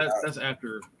 That's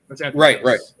after. That's after. Right.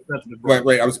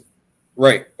 I was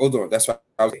right. Hold on. That's why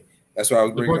I was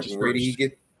bringing up. Where did he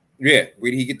get? Yeah.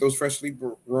 Where did he get those freshly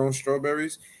grown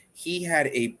strawberries? He had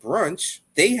a brunch.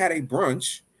 They had a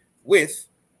brunch with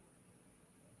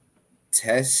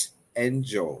Tess and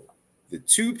Joel, the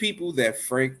two people that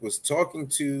Frank was talking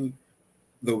to,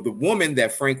 the woman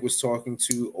that Frank was talking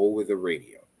to over the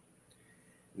radio.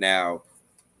 Now,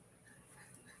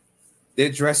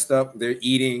 they're dressed up, they're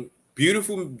eating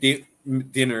beautiful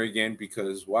dinner again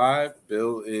because why?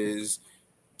 Bill is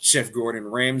Chef Gordon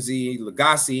Ramsay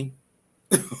Legacy.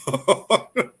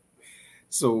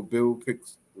 So Bill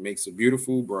makes a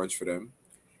beautiful brunch for them,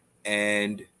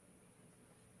 and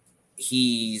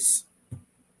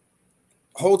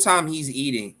whole time he's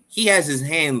eating, he has his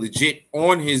hand legit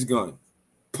on his gun,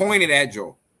 pointed at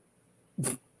Joel.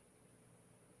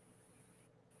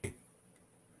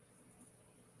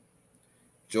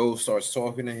 Joel starts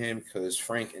talking to him because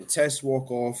Frank and Tess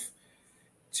walk off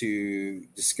to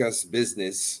discuss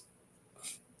business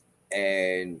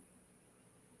and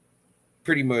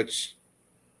pretty much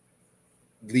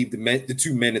leave the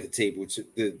two men at the table,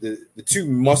 the two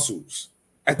muscles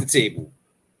at the table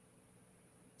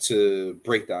to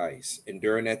break the ice. And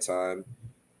during that time,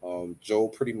 Joel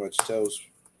pretty much tells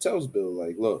Bill,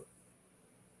 like, look,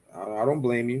 I don't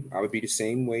blame you. I would be the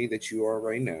same way that you are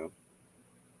right now.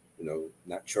 You know,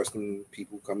 not trusting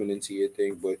people coming into your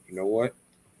thing, but you know what?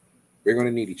 We're gonna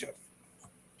need each other.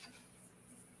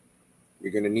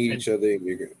 We're gonna need each other, and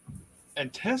we're gonna.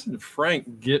 And Tess and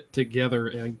Frank get together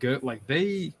and go like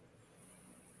they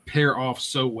pair off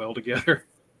so well together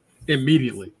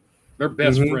immediately. They're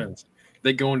best friends.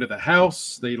 They go into the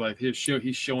house. They like he's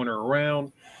showing her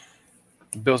around.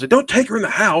 Bill said, "Don't take her in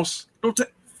the house. Don't take.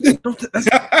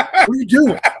 What are you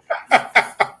doing?"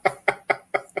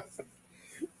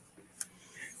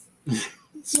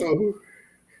 So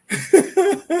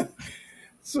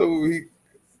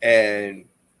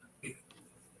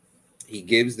he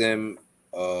gives them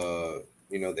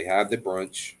they have the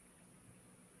brunch.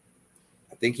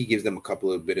 I think he gives them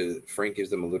Frank gives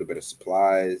them a little bit of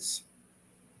supplies,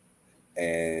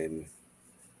 and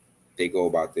they go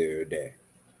about their day.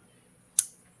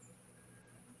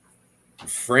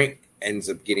 Frank ends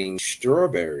up getting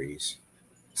strawberries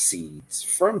seeds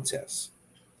from Tess.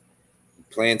 He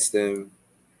plants them,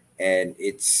 and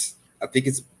I think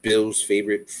it's Bill's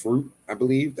favorite fruit. I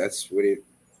believe that's what it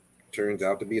turns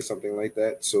out to be, or something like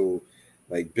that. So,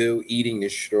 like, Bill eating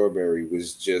this strawberry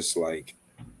was just like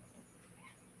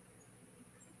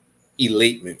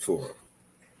elatement for him.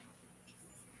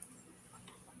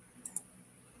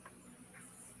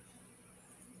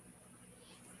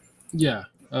 Yeah.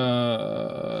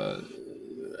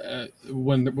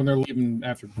 When they're leaving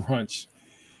after brunch,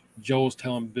 Joel's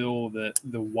telling Bill that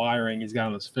the wiring he's got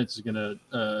on his fence is going to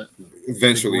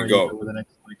eventually go over the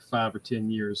next like 5 or 10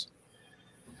 years.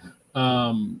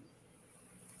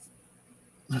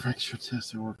 Make sure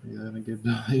tests are working. I didn't get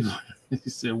Bill. He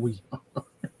said we are.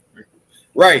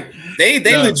 Right. They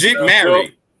legit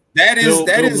married. That is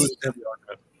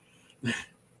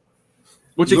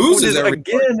which is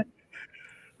again.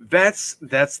 That's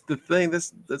the thing.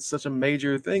 That's such a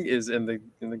major thing. Is in the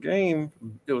game,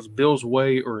 it was Bill's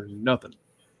way or nothing.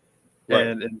 Right.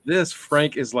 And in this,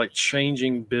 Frank is like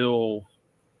changing Bill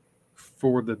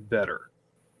for the better.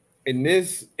 In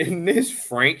this,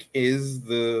 Frank is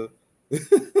the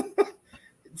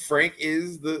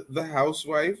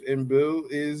housewife, and Bill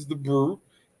is the brute,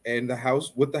 and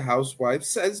what the housewife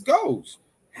says goes.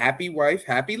 Happy wife,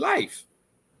 happy life.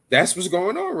 That's what's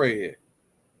going on right here.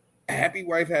 Happy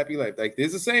wife, happy life. Like,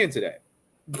 there's a saying to that.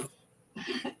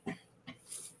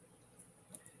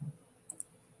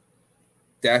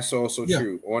 That's also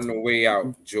true. On the way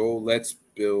out, Joel lets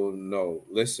Bill know,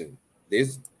 listen,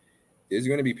 there's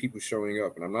going to be people showing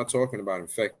up, and I'm not talking about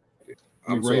infected.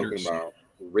 I'm talking about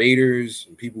raiders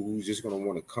and people who's just going to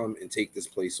want to come and take this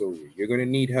place over. You're going to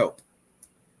need help.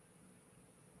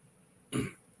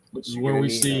 Which is where we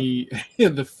see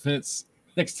the fence.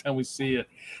 Next time we see it,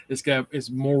 this guy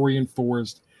is more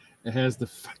reinforced. It has the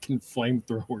fucking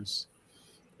flamethrowers,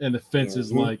 and the fence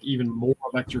is like even more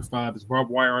electrified. There's barbed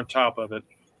wire on top of it,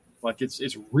 like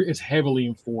it's heavily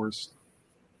enforced.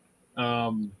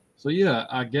 So yeah,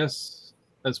 I guess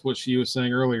that's what she was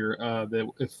saying earlier.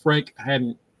 That if Frank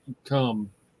hadn't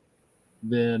come,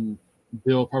 then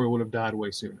Bill probably would have died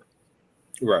way sooner.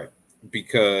 Right,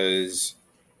 because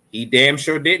he damn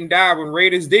sure didn't die when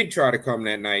Raiders did try to come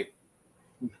that night.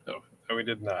 No, we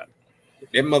did not.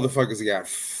 Them motherfuckers got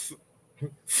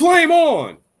flame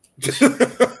on.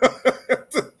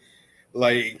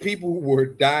 Like, people were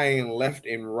dying left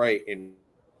and right, and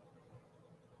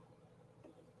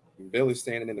Bill is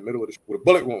standing in the middle of with a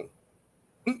bullet wound.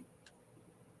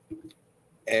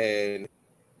 And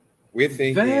we're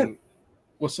thinking that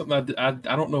was something I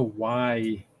don't know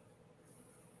why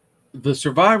the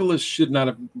survivalists should not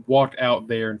have walked out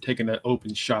there and taken an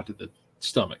open shot to the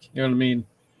stomach. You know what I mean?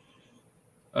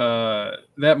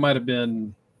 That might have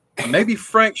been maybe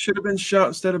Frank should have been shot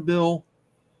instead of Bill.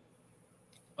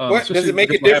 What does it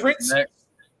make a difference?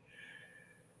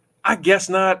 I guess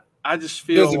not. I just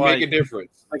feel doesn't like make a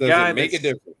difference. a Doesn't guy make a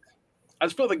difference. I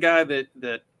just feel the guy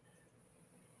that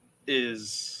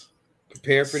is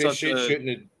Prepared for this such shit a shouldn't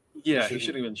have. yeah, he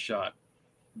shouldn't have been shot.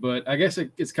 But I guess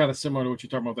it's kind of similar to what you're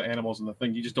talking about with the animals and the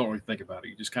thing. You just don't really think about it.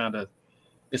 You just kind of,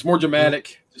 it's more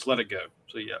dramatic. Just let it go.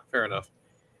 So yeah, fair enough.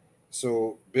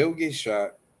 So Bill gets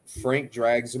shot. Frank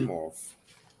drags him off.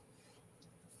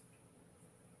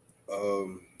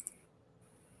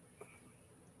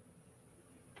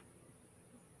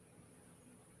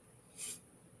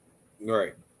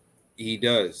 Right. He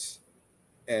does.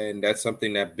 And that's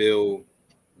something that Bill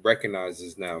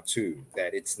recognizes now too,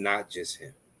 that it's not just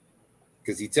him.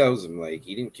 Because he tells him like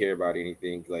he didn't care about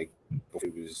anything, like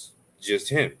it was just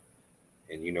him.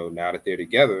 And now that they're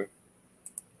together,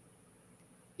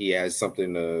 he has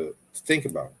something to think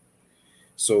about.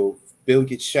 So Bill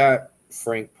gets shot,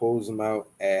 Frank pulls him out,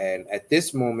 and at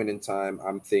this moment in time,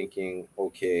 I'm thinking,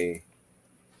 okay,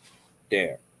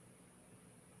 damn,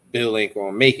 Bill ain't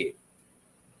gonna make it.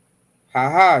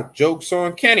 Ha, joke's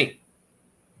on Kenny.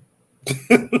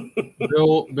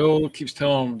 Bill keeps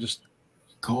telling him, just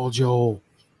call Joel.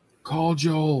 Call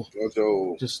Joel.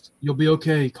 Joel. Just you'll be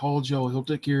okay. Call Joel. He'll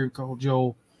take care of you. Call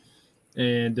Joel.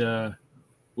 And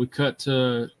we cut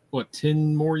to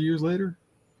 10 more years later?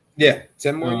 Yeah,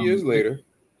 10 more years later.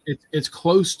 It's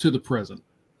close to the present,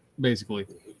 basically.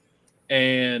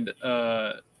 And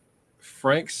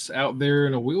Frank's out there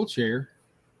in a wheelchair.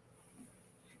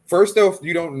 First off,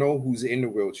 you don't know who's in the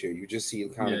wheelchair. You just see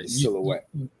kind of the silhouette.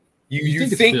 You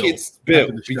think it's Bill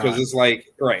because it's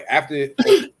like right after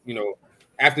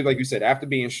after like you said, after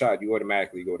being shot, you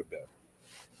automatically go to Bill.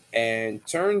 And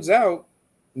turns out,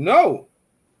 no.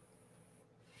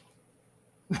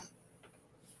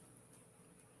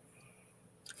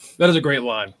 That is a great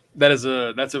line. That's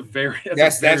a very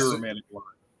romantic line.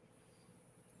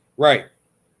 Right.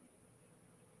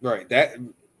 That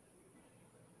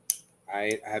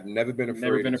I have never been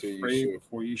afraid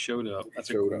before you showed up. That's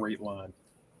a great line.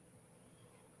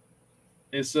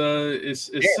 It's such. I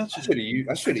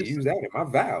should have used that in my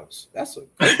vows. That's a.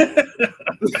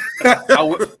 I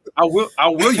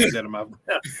will use that in my.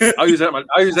 I'll use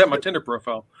that in my Tinder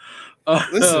profile.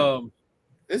 Listen.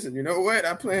 You know what?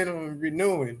 I plan on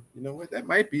renewing. You know what? That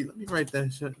might be. Let me write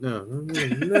that shit down.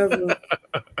 Never.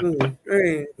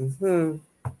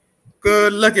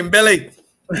 Good looking, Billy.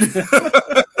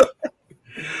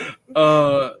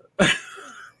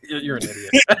 You're an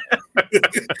idiot.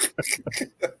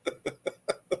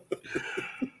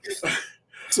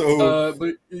 So,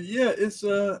 but yeah, it's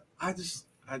we'll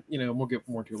get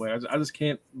more to it later. I just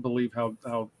can't believe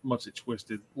how much it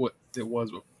twisted what it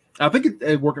was. I think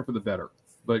it worked out for the better.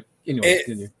 But anyway,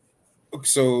 continue.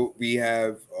 So we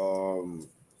have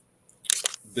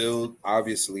Bill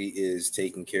obviously is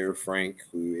taking care of Frank,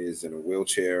 who is in a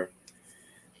wheelchair.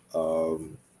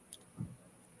 I'm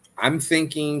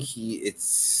thinking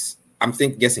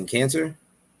guessing cancer.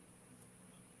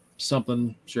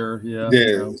 Something, sure,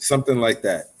 yeah. Something like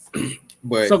that.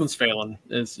 But something's failing.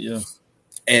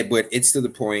 But it's to the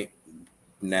point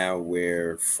now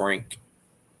where Frank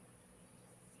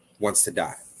wants to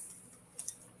die.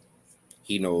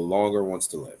 He no longer wants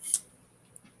to live.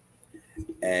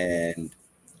 And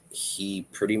he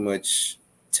pretty much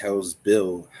tells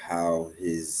Bill how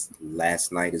his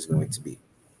last night is going to be.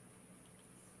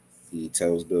 He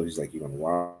tells Bill, he's like, you're going to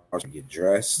wash, get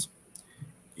dressed.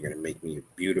 You're going to make me a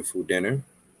beautiful dinner.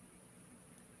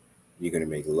 You're going to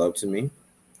make love to me.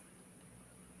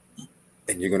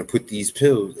 And you're going to put these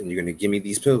pills, and you're going to give me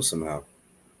these pills somehow.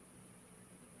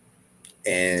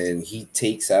 And he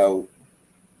takes out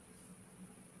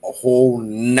a whole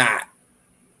knot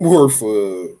worth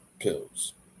of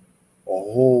pills. A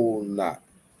whole knot.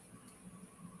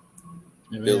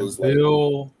 And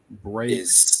Bill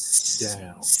breaks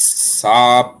down.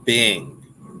 Sobbing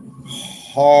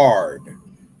hard.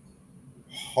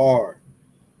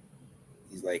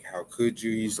 He's like, how could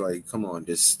you? He's like, come on,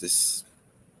 this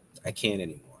I can't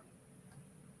anymore.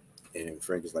 And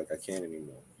Frank is like, I can't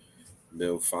anymore.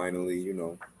 Bill finally,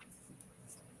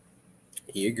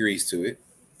 he agrees to it.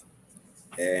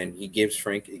 And he gives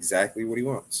Frank exactly what he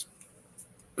wants.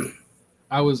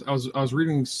 I was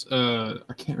reading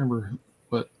I can't remember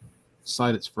what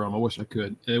site it's from. I wish I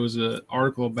could. It was an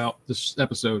article about this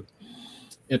episode.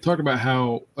 It talked about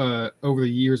how over the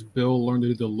years Bill learned to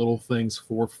do the little things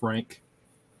for Frank.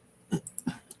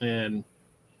 And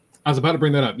I was about to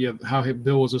bring that up. Yeah, how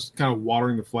Bill was just kind of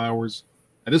watering the flowers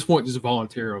at this point, just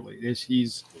voluntarily.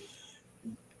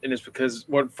 And it's because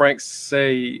what Frank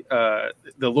say, the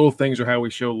little things are how we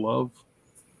show love.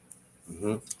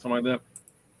 Mm-hmm. Something like that.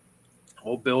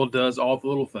 Well, Bill does all the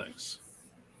little things.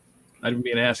 not even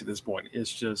being asked at this point.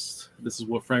 It's just this is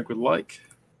what Frank would like.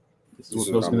 This is This what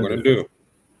is Bill's what I'm going to going to do.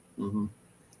 do. Mm-hmm.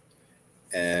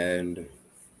 And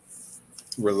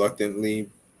reluctantly,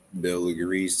 Bill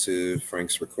agrees to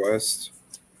Frank's request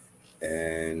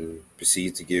and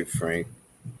proceeds to give Frank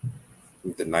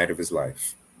the night of his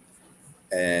life.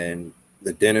 And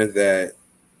the dinner that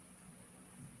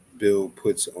Bill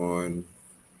puts on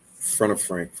front of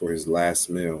Frank for his last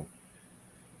meal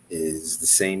is the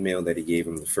same meal that he gave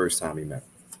him the first time he met him.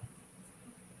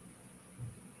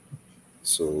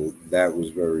 So that was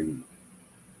very,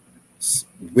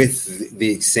 with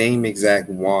the same exact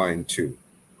wine too.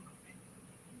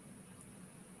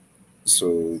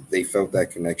 So they felt that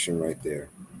connection right there.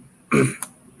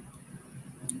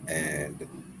 And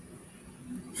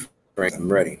Frank,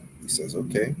 I'm ready. He says,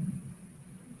 okay.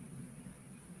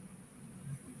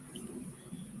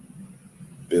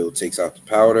 Bill takes out the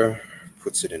powder,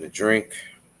 puts it in a drink,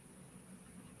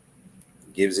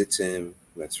 gives it to him,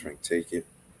 lets Frank take it.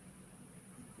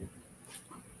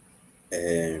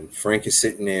 And Frank is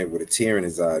sitting there with a tear in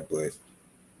his eye, but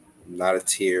not a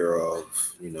tear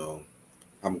of,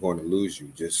 I'm going to lose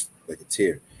you, just like a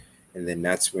tear. And then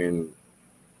that's when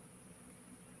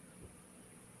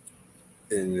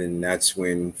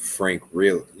Frank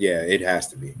it has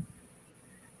to be.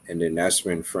 And then that's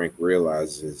when Frank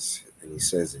realizes, and he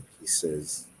says it. He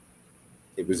says,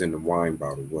 it was in the wine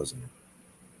bottle, wasn't it?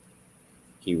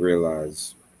 He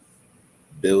realized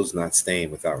Bill's not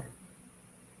staying without him.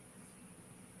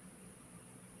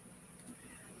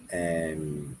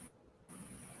 And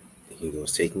he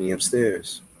goes, take me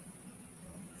upstairs.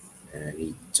 And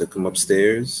he took him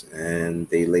upstairs and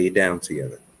they laid down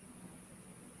together.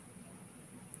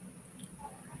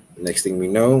 Next thing we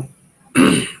know,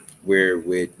 we're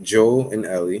with Joel and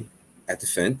Ellie at the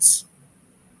fence.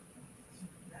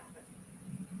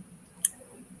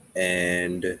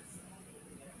 And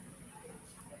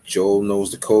Joel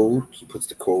knows the code. He puts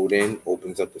the code in,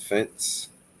 opens up the fence.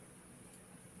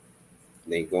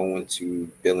 They go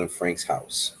into Bill and Frank's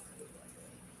house.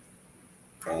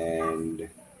 And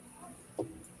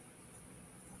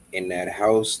in that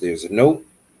house, there's a note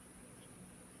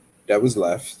that was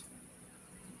left.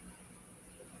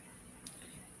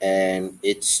 And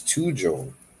it's to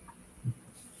Joel.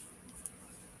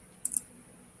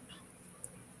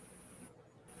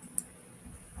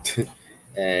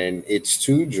 And it's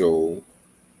to Joel.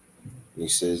 He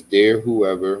says, dear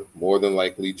whoever, more than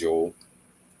likely Joel.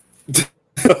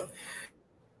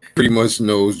 Pretty much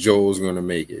knows Joel's going to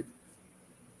make it.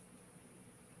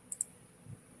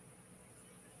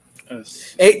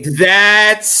 Hey,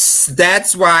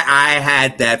 that's why I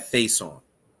had that face on.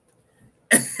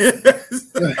 That's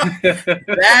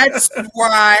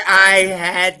why I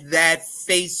had that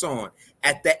face on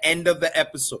at the end of the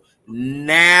episode.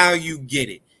 Now you get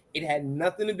it. It had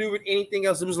nothing to do with anything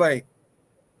else. It was like,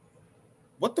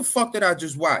 what the fuck did I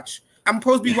just watch? I'm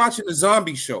supposed to be watching a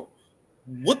zombie show.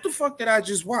 What the fuck did I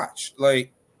just watch?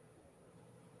 Like,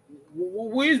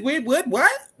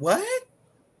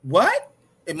 what?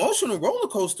 Emotional roller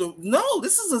coaster? No,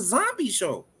 this is a zombie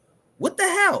show. What the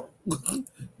hell?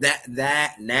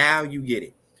 that now you get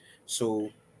it. So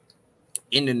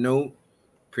in the note,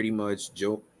 pretty much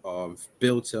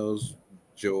Bill tells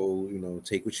Joe,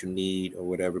 take what you need or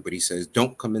whatever, but he says,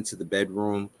 don't come into the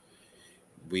bedroom.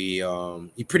 He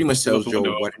pretty much tells Joe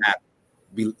what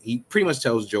happened. He pretty much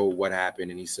tells Joe what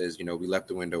happened, and he says, we left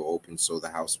the window open so the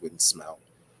house wouldn't smell.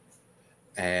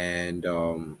 And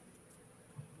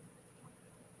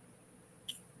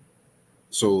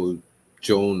so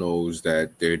Joel knows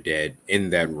that they're dead in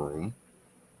that room.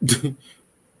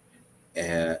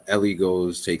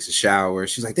 Ellie takes a shower.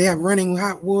 She's like, they have running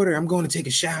hot water. I'm going to take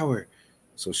a shower.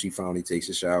 So she finally takes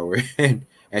a shower. And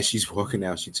as she's walking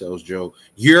out, she tells Joe,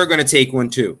 you're going to take one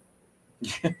too.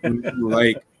 She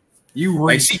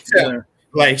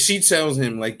tells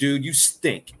him, like, dude, you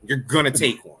stink. You're going to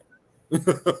take one.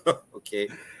 Okay.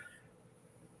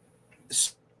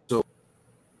 So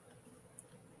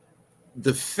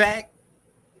the fact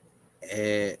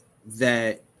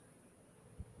that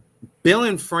Bill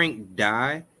and Frank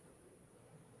die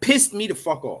pissed me the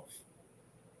fuck off.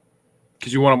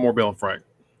 Because you wanted more Bill and Frank.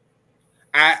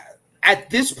 At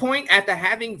this point, after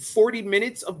having 40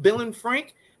 minutes of Bill and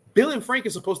Frank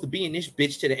is supposed to be in this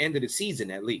bitch to the end of the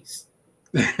season at least.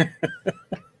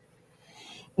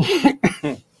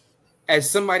 As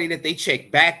somebody that they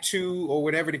check back to or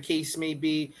whatever the case may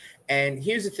be. And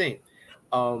here's the thing.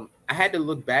 I had to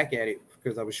look back at it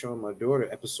because I was showing my daughter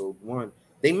episode 1.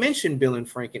 They mentioned Bill and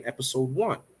Frank in episode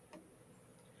 1.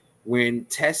 When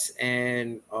Tess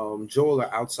and Joel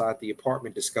are outside the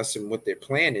apartment discussing what their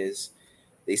plan is,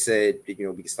 They said, we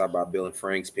can stop by Bill and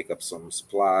Frank's, pick up some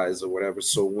supplies or whatever.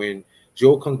 So when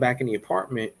Joel comes back in the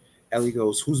apartment, Ellie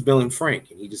goes, "Who's Bill and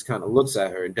Frank?" And he just kind of looks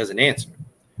at her and doesn't answer.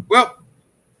 Well,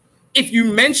 if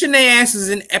you mention their asses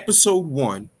in episode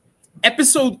 1,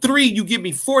 episode 3, you give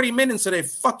me 40 minutes of their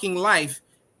fucking life,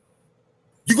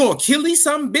 you gonna kill these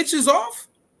some bitches off?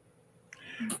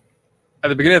 At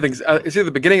the beginning of things, it's either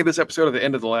the beginning of this episode or the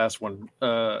end of the last one.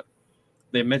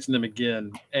 They mentioned them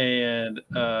again, and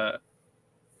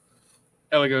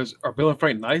Ellie goes, "Are Bill and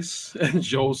Frank nice?" And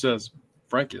Joel says,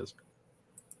 "Frank is."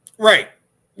 Right.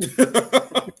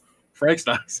 Frank's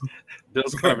nice.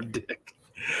 Bill's kind of a dick.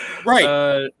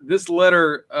 Right. This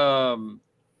letter, I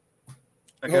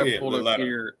got pulled up letter.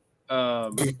 here.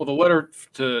 Well, the letter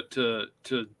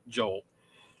to Joel.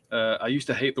 I used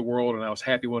to hate the world, and I was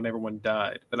happy when everyone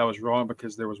died. But I was wrong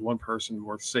because there was one person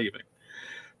worth saving.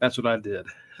 That's what I did.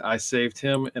 I saved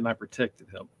him, and I protected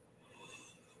him.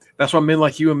 That's why men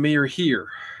like you and me are here.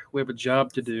 We have a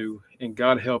job to do, and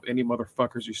God help any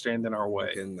motherfuckers who stand in our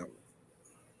way.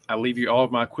 I leave you all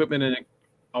of my equipment and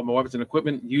all my weapons and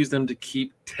equipment. Use them to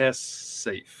keep Tess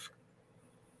safe.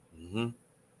 Mm-hmm.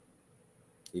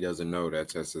 He doesn't know that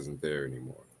Tess isn't there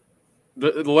anymore.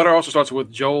 The letter also starts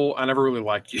with, "Joel, I never really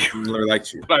liked you. Never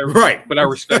liked you, but I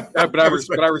respected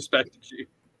you."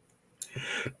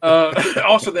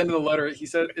 Also, at the end of the letter, he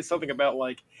said it's something about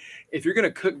like, if you're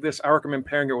gonna cook this, I recommend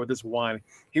pairing it with this wine.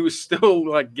 He was still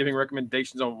like giving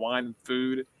recommendations on wine and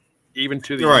food, even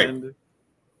to the end,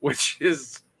 which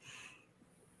is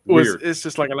weird. It's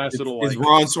just like a nice little. It's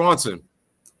Ron Swanson.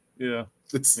 Yeah,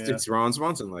 it's Ron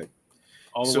Swanson, like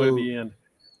all the way to the end.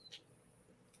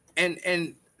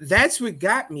 And that's what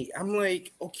got me. I'm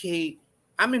like, okay,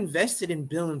 I'm invested in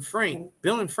Bill and Frank.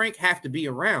 Bill and Frank have to be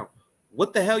around.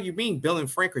 What the hell you mean Bill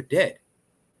and Frank are dead?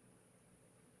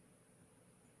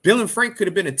 Bill and Frank could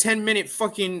have been a 10-minute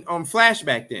fucking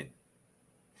flashback then.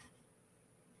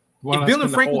 If Bill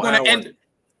and Frank were going to end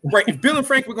right, if Bill and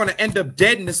Frank were going to end up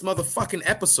dead in this motherfucking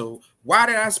episode, why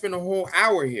did I spend a whole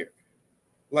hour here?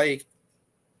 Like,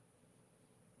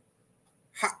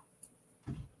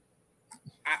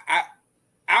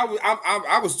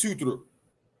 I was too through.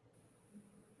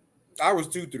 I was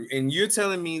too through, and you're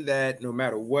telling me that no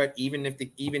matter what, even in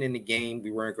the game,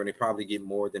 we weren't going to probably get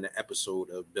more than an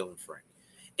episode of Bill and Frank.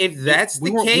 If that's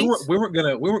the case, we weren't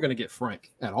gonna get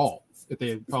Frank at all if they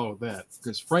had followed that,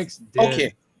 because Frank's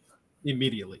dead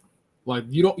immediately. Like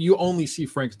you only see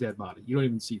Frank's dead body. You don't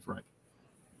even see Frank.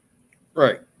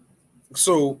 Right.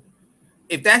 So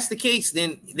if that's the case,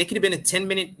 then they could have been a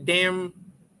 10-minute damn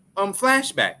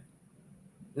flashback,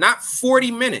 not 40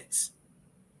 minutes.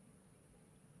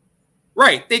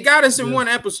 Right. They got us in one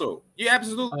episode. You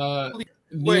absolutely.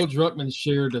 Neil Druckmann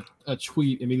shared a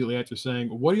tweet immediately after saying,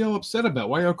 "What are y'all upset about?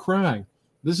 Why are y'all crying?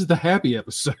 This is the happy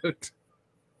episode."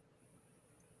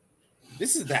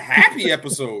 This is the happy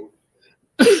episode.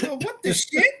 What the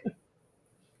shit?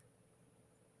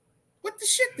 What the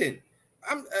shit then?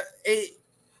 I'm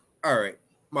all right,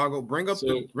 Margo, bring up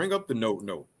the note.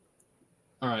 No.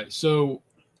 All right, so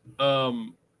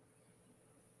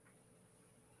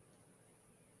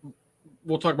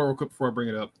we'll talk about it real quick before I bring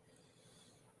it up.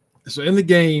 So in the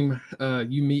game,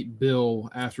 you meet Bill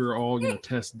after all,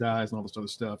 Tess dies and all this other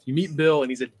stuff. You meet Bill,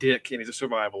 and he's a dick, and he's a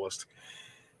survivalist.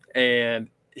 And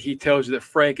he tells you that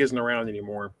Frank isn't around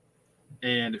anymore.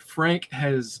 And Frank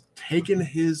has taken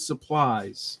his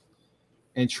supplies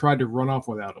and tried to run off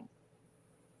without them.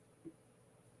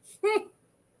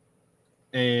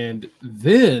 And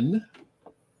then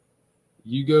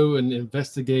you go and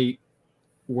investigate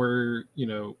where,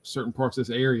 certain parts of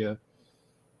this area,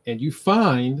 and you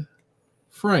find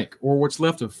Frank, or what's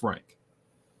left of Frank,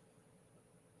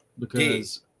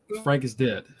 because Frank is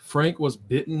dead. Frank was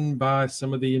bitten by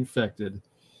some of the infected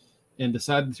and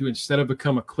decided to, instead of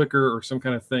become a clicker or some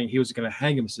kind of thing, he was going to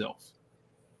hang himself.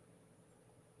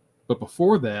 But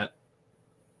before that,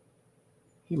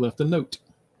 he left a note.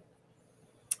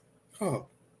 Oh,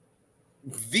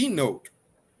 the note,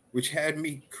 which had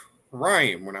me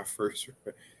crying when I first read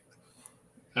it.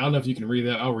 I don't know if you can read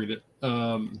that. I'll read it.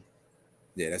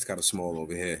 Yeah, that's kind of small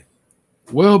over here.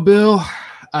 Well, Bill,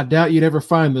 I doubt you'd ever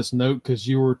find this note because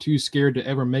you were too scared to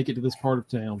ever make it to this part of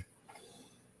town.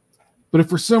 But if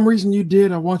for some reason you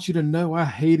did, I want you to know I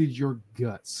hated your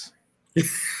guts.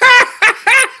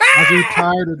 I grew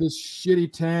tired of this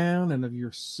shitty town and of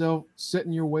your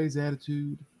set-in your ways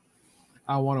attitude.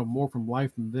 I wanted more from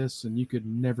life than this, and you could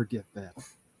never get that.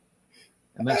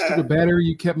 And that stupid battery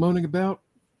you kept moaning about,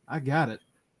 I got it.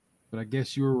 But I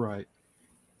guess you were right.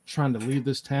 Trying to leave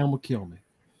this town will kill me.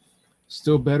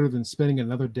 Still better than spending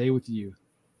another day with you.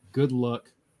 Good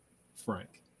luck,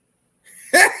 Frank.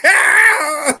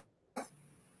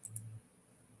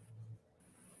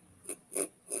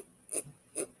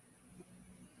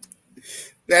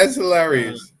 That's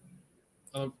hilarious.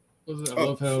 I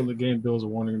love how the game Bills are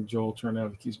warning Joel turn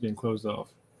out. It keeps being closed off.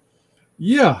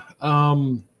 Yeah.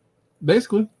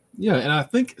 Basically, yeah, and I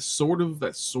think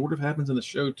that sort of happens in the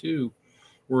show too,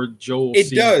 where Joel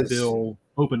sees Bill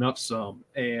open up some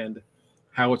and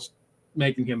how it's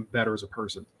making him better as a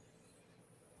person.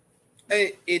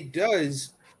 It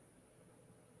does,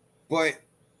 but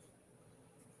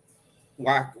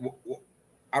why?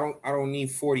 I don't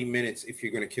need 40 minutes if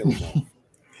you're gonna kill him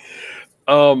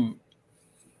off.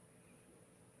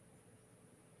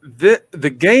 The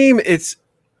game it's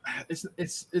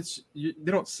they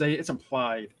don't say it's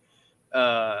implied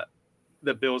that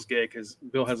Bill's gay because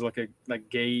Bill has like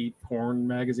gay porn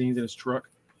magazines in his truck.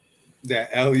 That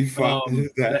Ellie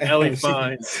finds. That Ellie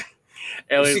finds.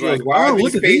 Ellie's she goes, like, "Why are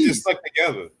these pages stuck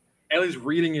together?" Ellie's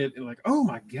reading it and like, "Oh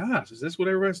my gosh, is this what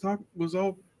everybody's was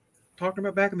all talking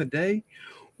about back in the day?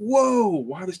 Whoa,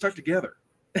 why are they stuck together?"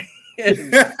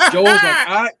 And Joel's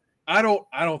like, I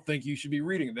don't think you should be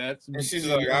reading that. And she's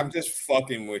like, "I'm just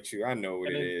fucking with you. I know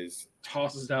what it is."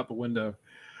 Tosses it out the window.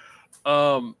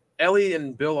 Ellie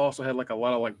and Bill also had like a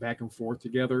lot of like back and forth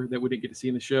together that we didn't get to see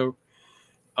in the show.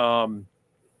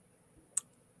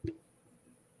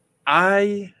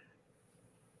 I,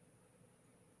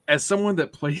 as someone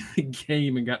that played the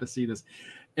game and got to see this,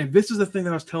 and this is the thing that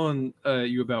I was telling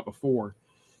you about before.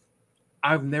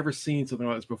 I've never seen something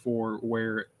like this before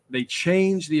where they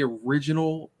change the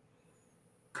original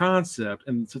concept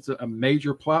and such a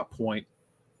major plot point,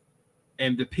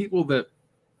 and the people that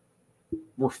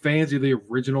were fans of the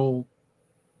original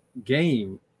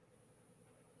game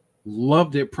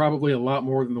loved it probably a lot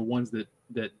more than the ones that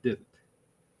didn't.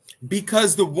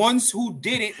 Because the ones who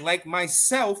didn't, like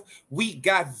myself, we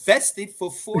got vested for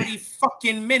 40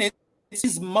 fucking minutes.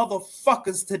 These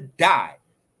motherfuckers to die.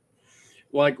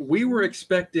 Like we were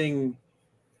expecting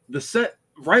the set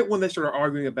right when they started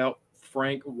arguing about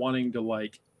Frank wanting to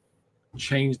like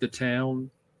change the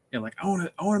town and like I want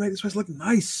to make this place look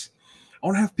nice. I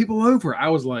want to have people over. I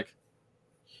was like,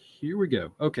 here we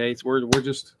go. Okay, so we're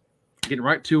just getting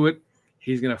right to it.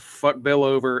 He's gonna fuck Bill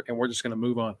over, and we're just gonna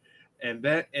move on. And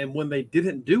when they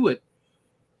didn't do it,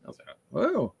 I was like,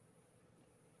 oh,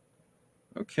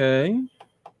 okay.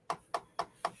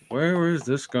 Where is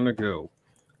this gonna go?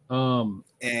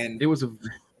 And it was a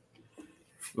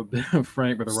bit of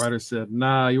Frank, but the writer said,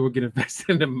 "Nah, you will get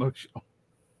invested in emotional."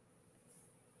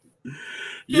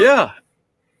 Yeah,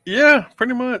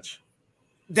 pretty much.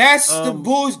 That's the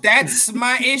bullshit. That's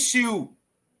my issue.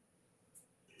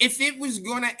 If it was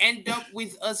gonna end up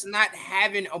with us not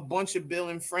having a bunch of Bill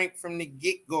and Frank from the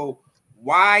get-go,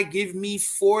 why give me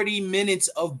 40 minutes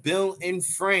of Bill and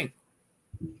Frank?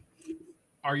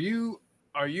 Are you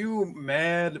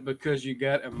mad because you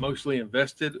got emotionally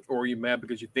invested, or are you mad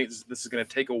because you think this is going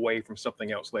to take away from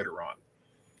something else later on?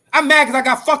 I'm mad because I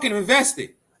got fucking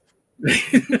invested.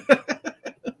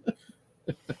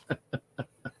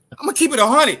 I'm gonna keep it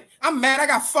 100. I'm mad I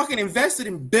got fucking invested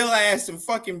in Bill ass and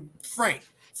fucking Frank.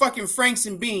 Fucking Franks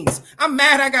and Beans. I'm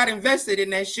mad I got invested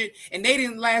in that shit and they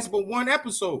didn't last but one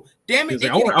episode. Damn it,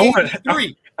 I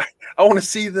want to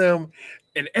see them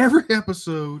in every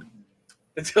episode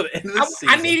until the end of the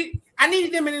season. I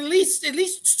needed them in at least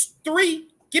 3.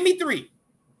 Give me 3.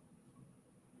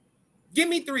 Give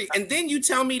me 3. And then you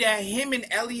tell me that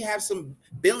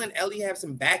Bill and Ellie have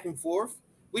some back and forth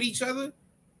with each other.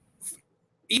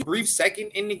 A brief second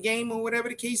in the game or whatever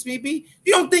the case may be.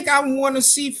 You don't think I want to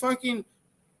see fucking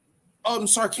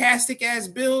sarcastic ass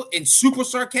Bill and super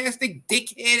sarcastic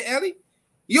dickhead Ellie?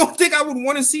 You don't think I would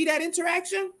want to see that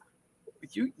interaction?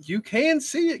 You can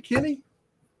see it, Kenny,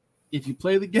 if you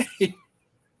play the game.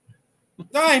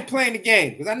 No, I ain't playing the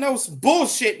game because I know it's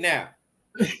bullshit now.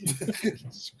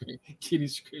 Kenny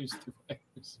screams through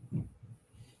wires. No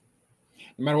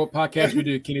matter what podcast we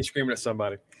do, Kenny's screaming at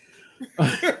somebody.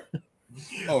 That's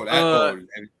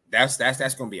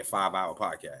gonna be a 5-hour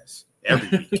podcast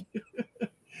every week.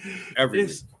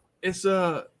 It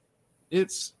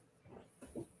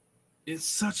was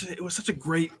such a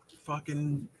great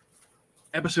fucking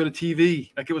episode of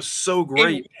TV. Like it was so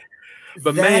great.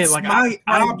 But man, like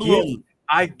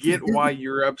I get why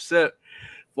you're upset.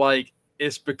 Like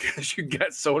it's because you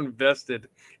got so invested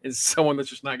in someone that's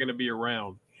just not going to be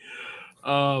around.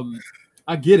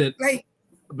 I get it.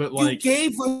 But you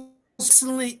gave us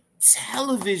excellent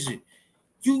television.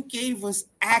 You gave us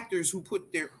actors who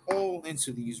put their all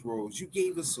into these roles. You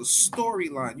gave us a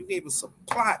storyline. You gave us a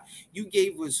plot. You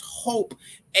gave us hope.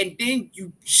 And then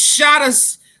you shot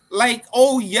us like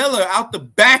old Yeller out the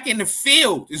back in the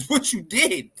field is what you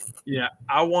did. Yeah,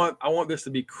 I want this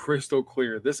to be crystal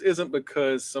clear. This isn't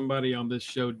because somebody on this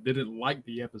show didn't like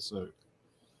the episode.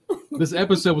 This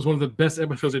episode was one of the best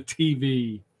episodes of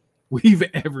TV we've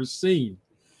ever seen.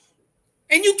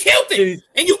 And you killed it.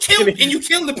 And you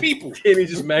killed the people. And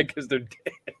he's just mad because they're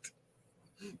dead,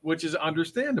 which is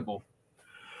understandable.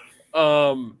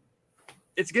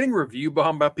 It's getting review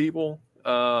bombed by people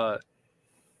for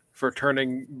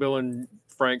turning Bill and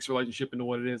Frank's relationship into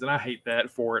what it is, and I hate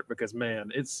that for it because,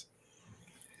 man, it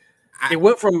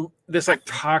went from this like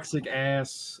toxic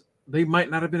ass. They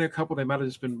might not have been a couple. They might have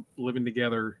just been living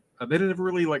together. They didn't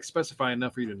really like specify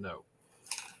enough for you to know.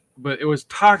 But it was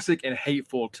toxic and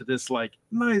hateful to this like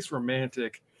nice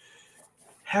romantic.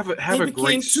 Have a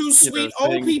great two sweet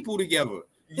old people together.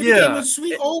 They became a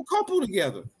sweet old couple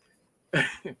together.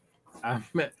 All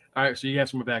right, so you have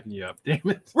someone backing you up. Damn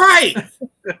it! Right.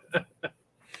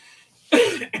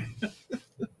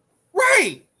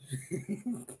 Right.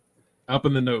 Up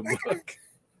in the notebook.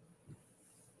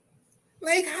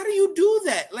 Like, how do you do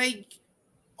that? Like,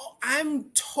 I'm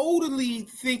totally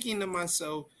thinking to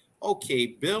myself, okay,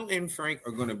 Bill and Frank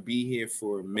are gonna be here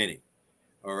for a minute.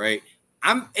 All right.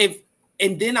 And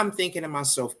then I'm thinking to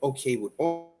myself, okay, with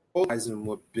all and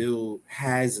what Bill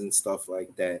has and stuff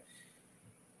like that,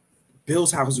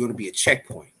 Bill's house is going to be a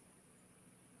checkpoint.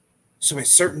 So at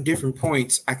certain different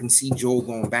points, I can see Joel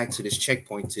going back to this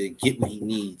checkpoint to get what he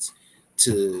needs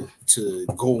to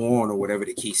go on or whatever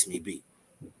the case may be.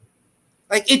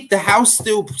 Like the house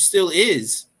still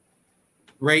is,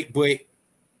 right? But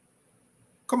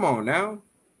come on now.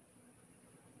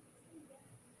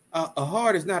 A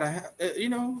heart is not a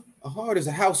heart is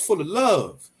a house full of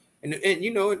love. And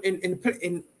Bill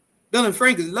and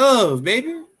Frank is love,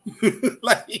 baby.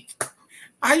 Like,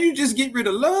 how you just get rid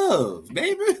of love,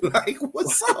 baby? Like,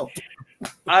 what's up?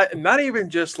 Not even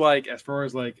just like as far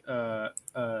as like a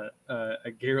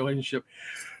gay relationship.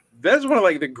 That's one of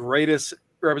like the greatest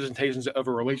representations of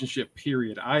a relationship.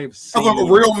 Period. I have seen of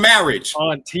a real marriage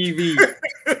on TV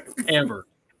ever.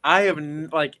 I have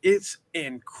like it's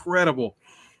incredible,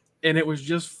 and it was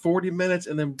just 40 minutes,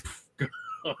 and then.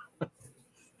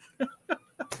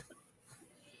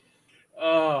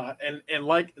 And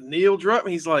like Neil Druckmann,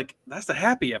 he's like, that's the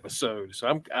happy episode.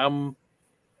 So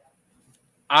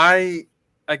I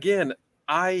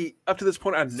up to this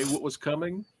point I knew what was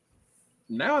coming.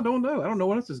 Now I don't know. I don't know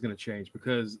what else is going to change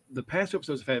because the past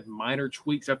episodes have had minor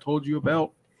tweaks I've told you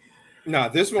about. No,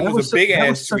 this one was a big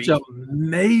ass tweak. Such a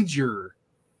major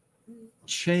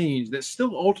change that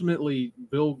still ultimately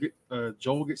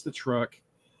Joel gets the truck,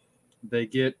 they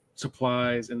get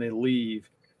supplies and they leave,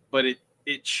 but it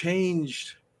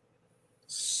changed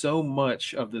so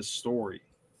much of this story.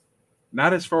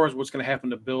 Not as far as what's going to happen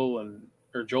to Joel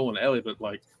and Ellie, but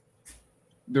like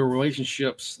the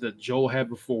relationships that Joel had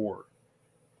before,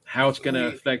 how it's going to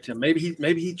affect him. Maybe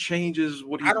he changes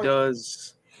what he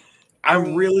does.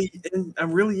 I'm really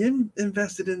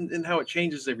invested in how it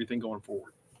changes everything going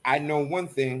forward. I know one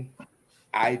thing.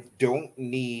 I don't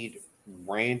need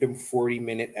random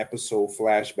 40-minute episode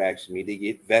flashbacks for me to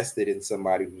get vested in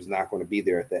somebody who's not going to be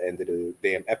there at the end of the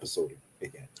damn episode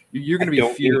again. You're going to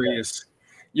be furious.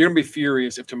 You're going to be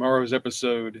furious if tomorrow's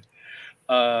episode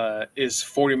is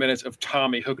 40 minutes of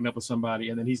Tommy hooking up with somebody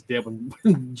and then he's dead when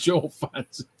Joel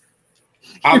finds it.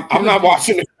 I'm not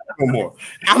watching the show no more.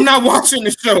 I'm not watching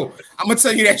the show. I'm going to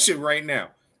tell you that shit right now.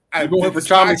 You've been waiting for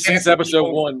Tommy since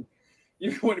episode 1.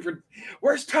 You've been waiting for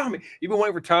where's Tommy? You've been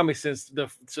waiting for Tommy since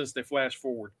they flash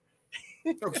forward.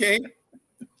 Okay.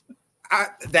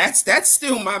 That's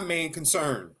still my main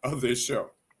concern of this show.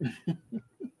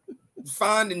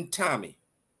 Finding Tommy.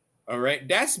 All right.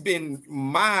 That's been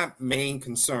my main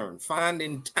concern.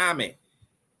 Finding Tommy.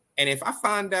 And if I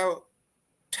find out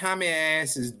Tommy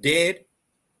ass is dead,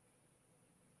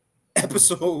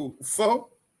 episode 4,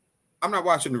 I'm not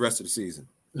watching the rest of the season.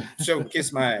 Show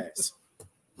kiss my ass.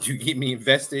 You get me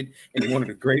invested in one of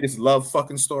the greatest love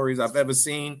fucking stories I've ever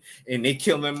seen, and they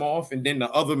kill them off, and then the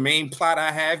other main plot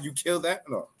I have, you kill that?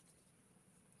 No.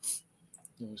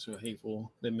 It was so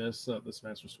hateful. They messed up the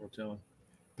Smash storytelling.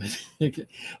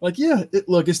 Like, yeah,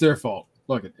 look, it's their fault.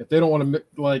 Look, if they don't want to,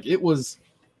 like, it was.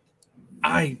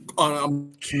 I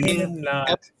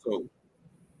cannot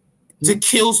to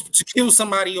kill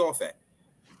somebody off at.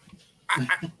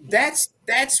 That's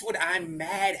what I'm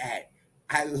mad at.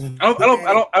 I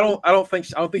don't think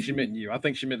she meant you. I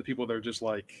think she meant the people that are just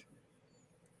like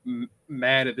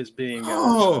mad at this being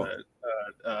a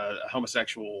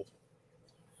homosexual.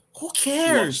 Who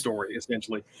cares? Story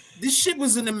essentially. This shit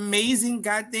was an amazing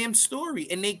goddamn story,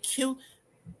 and they killed.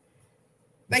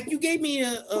 Like, you gave me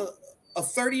a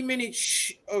 30-minute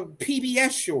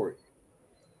PBS short.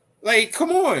 Like,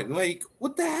 come on, like,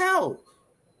 what the hell?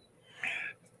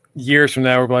 Years from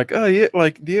now, we're like, oh yeah,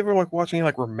 like, do you ever like watch any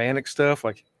like romantic stuff?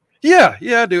 Like, Yeah,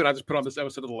 I do. And I just put on this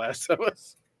episode of The Last of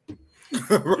Us.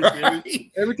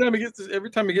 Right? Every time he gets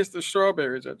the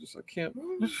strawberries, I can't.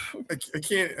 I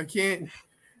can't.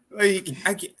 Like,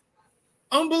 I can't.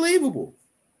 Unbelievable.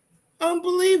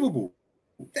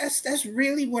 That's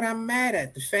really what I'm mad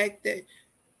at. The fact that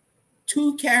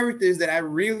two characters that I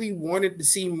really wanted to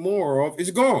see more of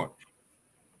is gone.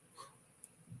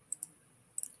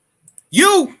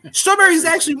 Strawberries is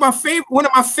actually one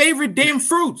of my favorite damn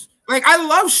fruits. Like, I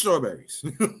love strawberries.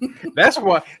 That's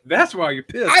why you're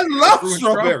pissed. I love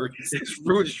strawberries. It's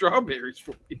ruined strawberries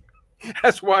for you.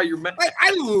 That's why you're mad. Like,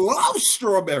 I love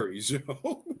strawberries,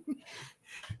 yo.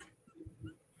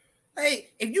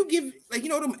 Hey, if you give, like,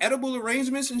 them edible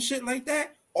arrangements and shit like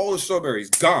that, all the strawberries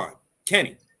gone.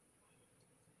 Kenny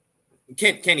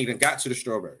done got to the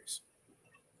strawberries.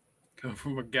 Come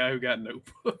from a guy who got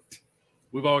notebooked.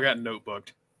 We've all gotten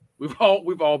notebooked. We've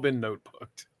all been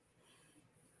notebooked.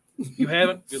 You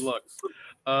haven't? Good luck.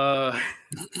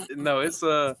 No, it's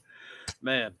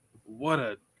man, what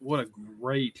a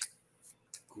great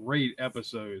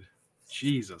episode.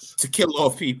 Jesus. To kill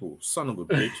off people, son of a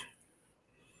bitch.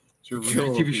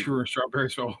 TV sure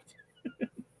strawberries all.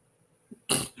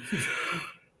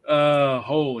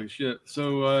 Holy shit.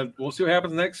 So we'll see what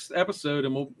happens next episode,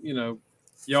 and we'll,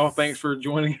 y'all, thanks for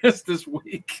joining us this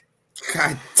week.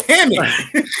 God damn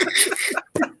it.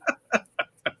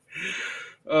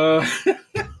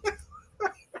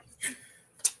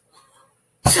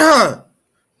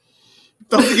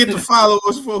 Don't forget to follow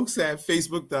us, folks, at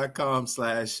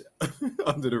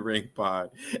facebook.com/undertheringpod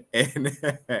and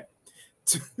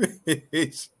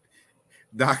twitch.com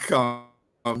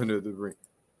under the ring.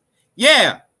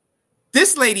 Yeah,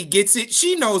 this lady gets it.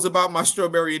 She knows about my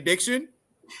strawberry addiction.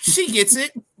 She gets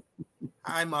it.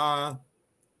 I'm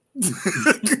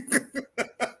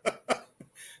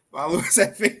follow us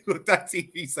at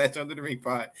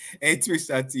facebook.tv/undertheringpod and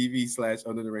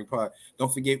twitch.tv/undertheringpod.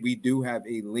 Don't forget, we do have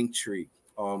a link tree.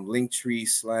 Linktree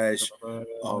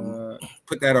 /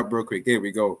 put that up real quick. There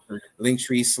we go.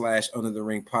 Linktree / Under the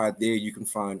Ring Pod. There you can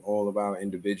find all of our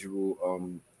individual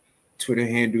Twitter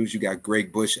handles. You got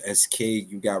Greg Bush SK,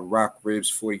 you got Rock Ribs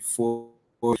 44,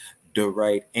 The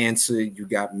Right Answer, you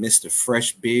got Mr.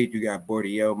 Fresh Beard, you got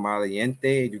Bordiel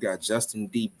Maliente, you got Justin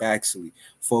D. Baxley.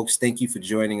 Folks, thank you for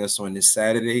joining us on this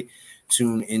Saturday.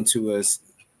 Tune in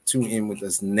with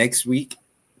us next week.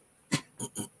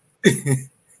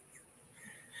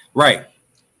 Right.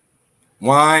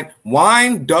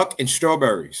 Wine, duck, and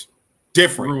strawberries.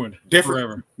 Different. Ruined. Different.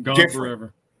 Forever. Gone different.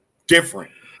 forever.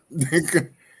 Different.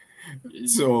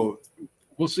 So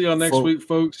we'll see y'all next week,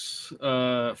 folks.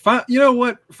 Find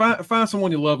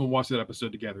someone you love and watch that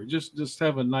episode together. Just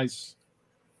have a nice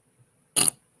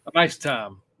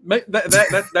time. That's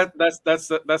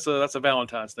a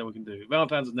Valentine's thing we can do.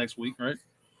 Valentine's is next week, right?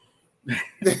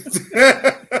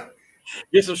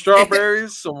 Get some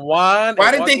strawberries, some wine.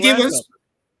 Why didn't they give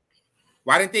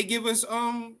us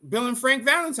Bill and Frank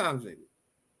Valentine's Day?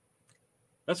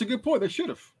 That's a good point. They should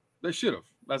have.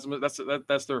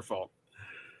 That's their fault.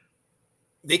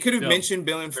 They could have mentioned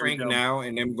Bill and Frank now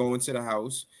and them going to the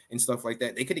house and stuff like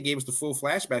that. They could have gave us the full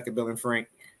flashback of Bill and Frank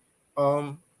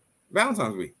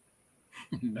Valentine's week.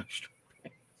 No.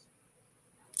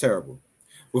 Terrible.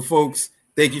 Well, folks,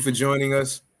 thank you for joining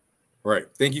us. Right.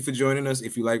 Thank you for joining us.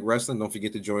 If you like wrestling, don't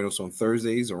forget to join us on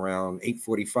Thursdays around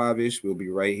 8:45-ish. We'll be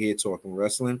right here talking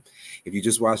wrestling. If you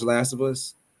just watched Last of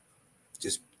Us,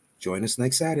 just join us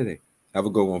next Saturday. Have a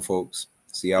good one, folks.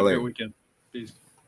 See y'all later. Weekend. Peace.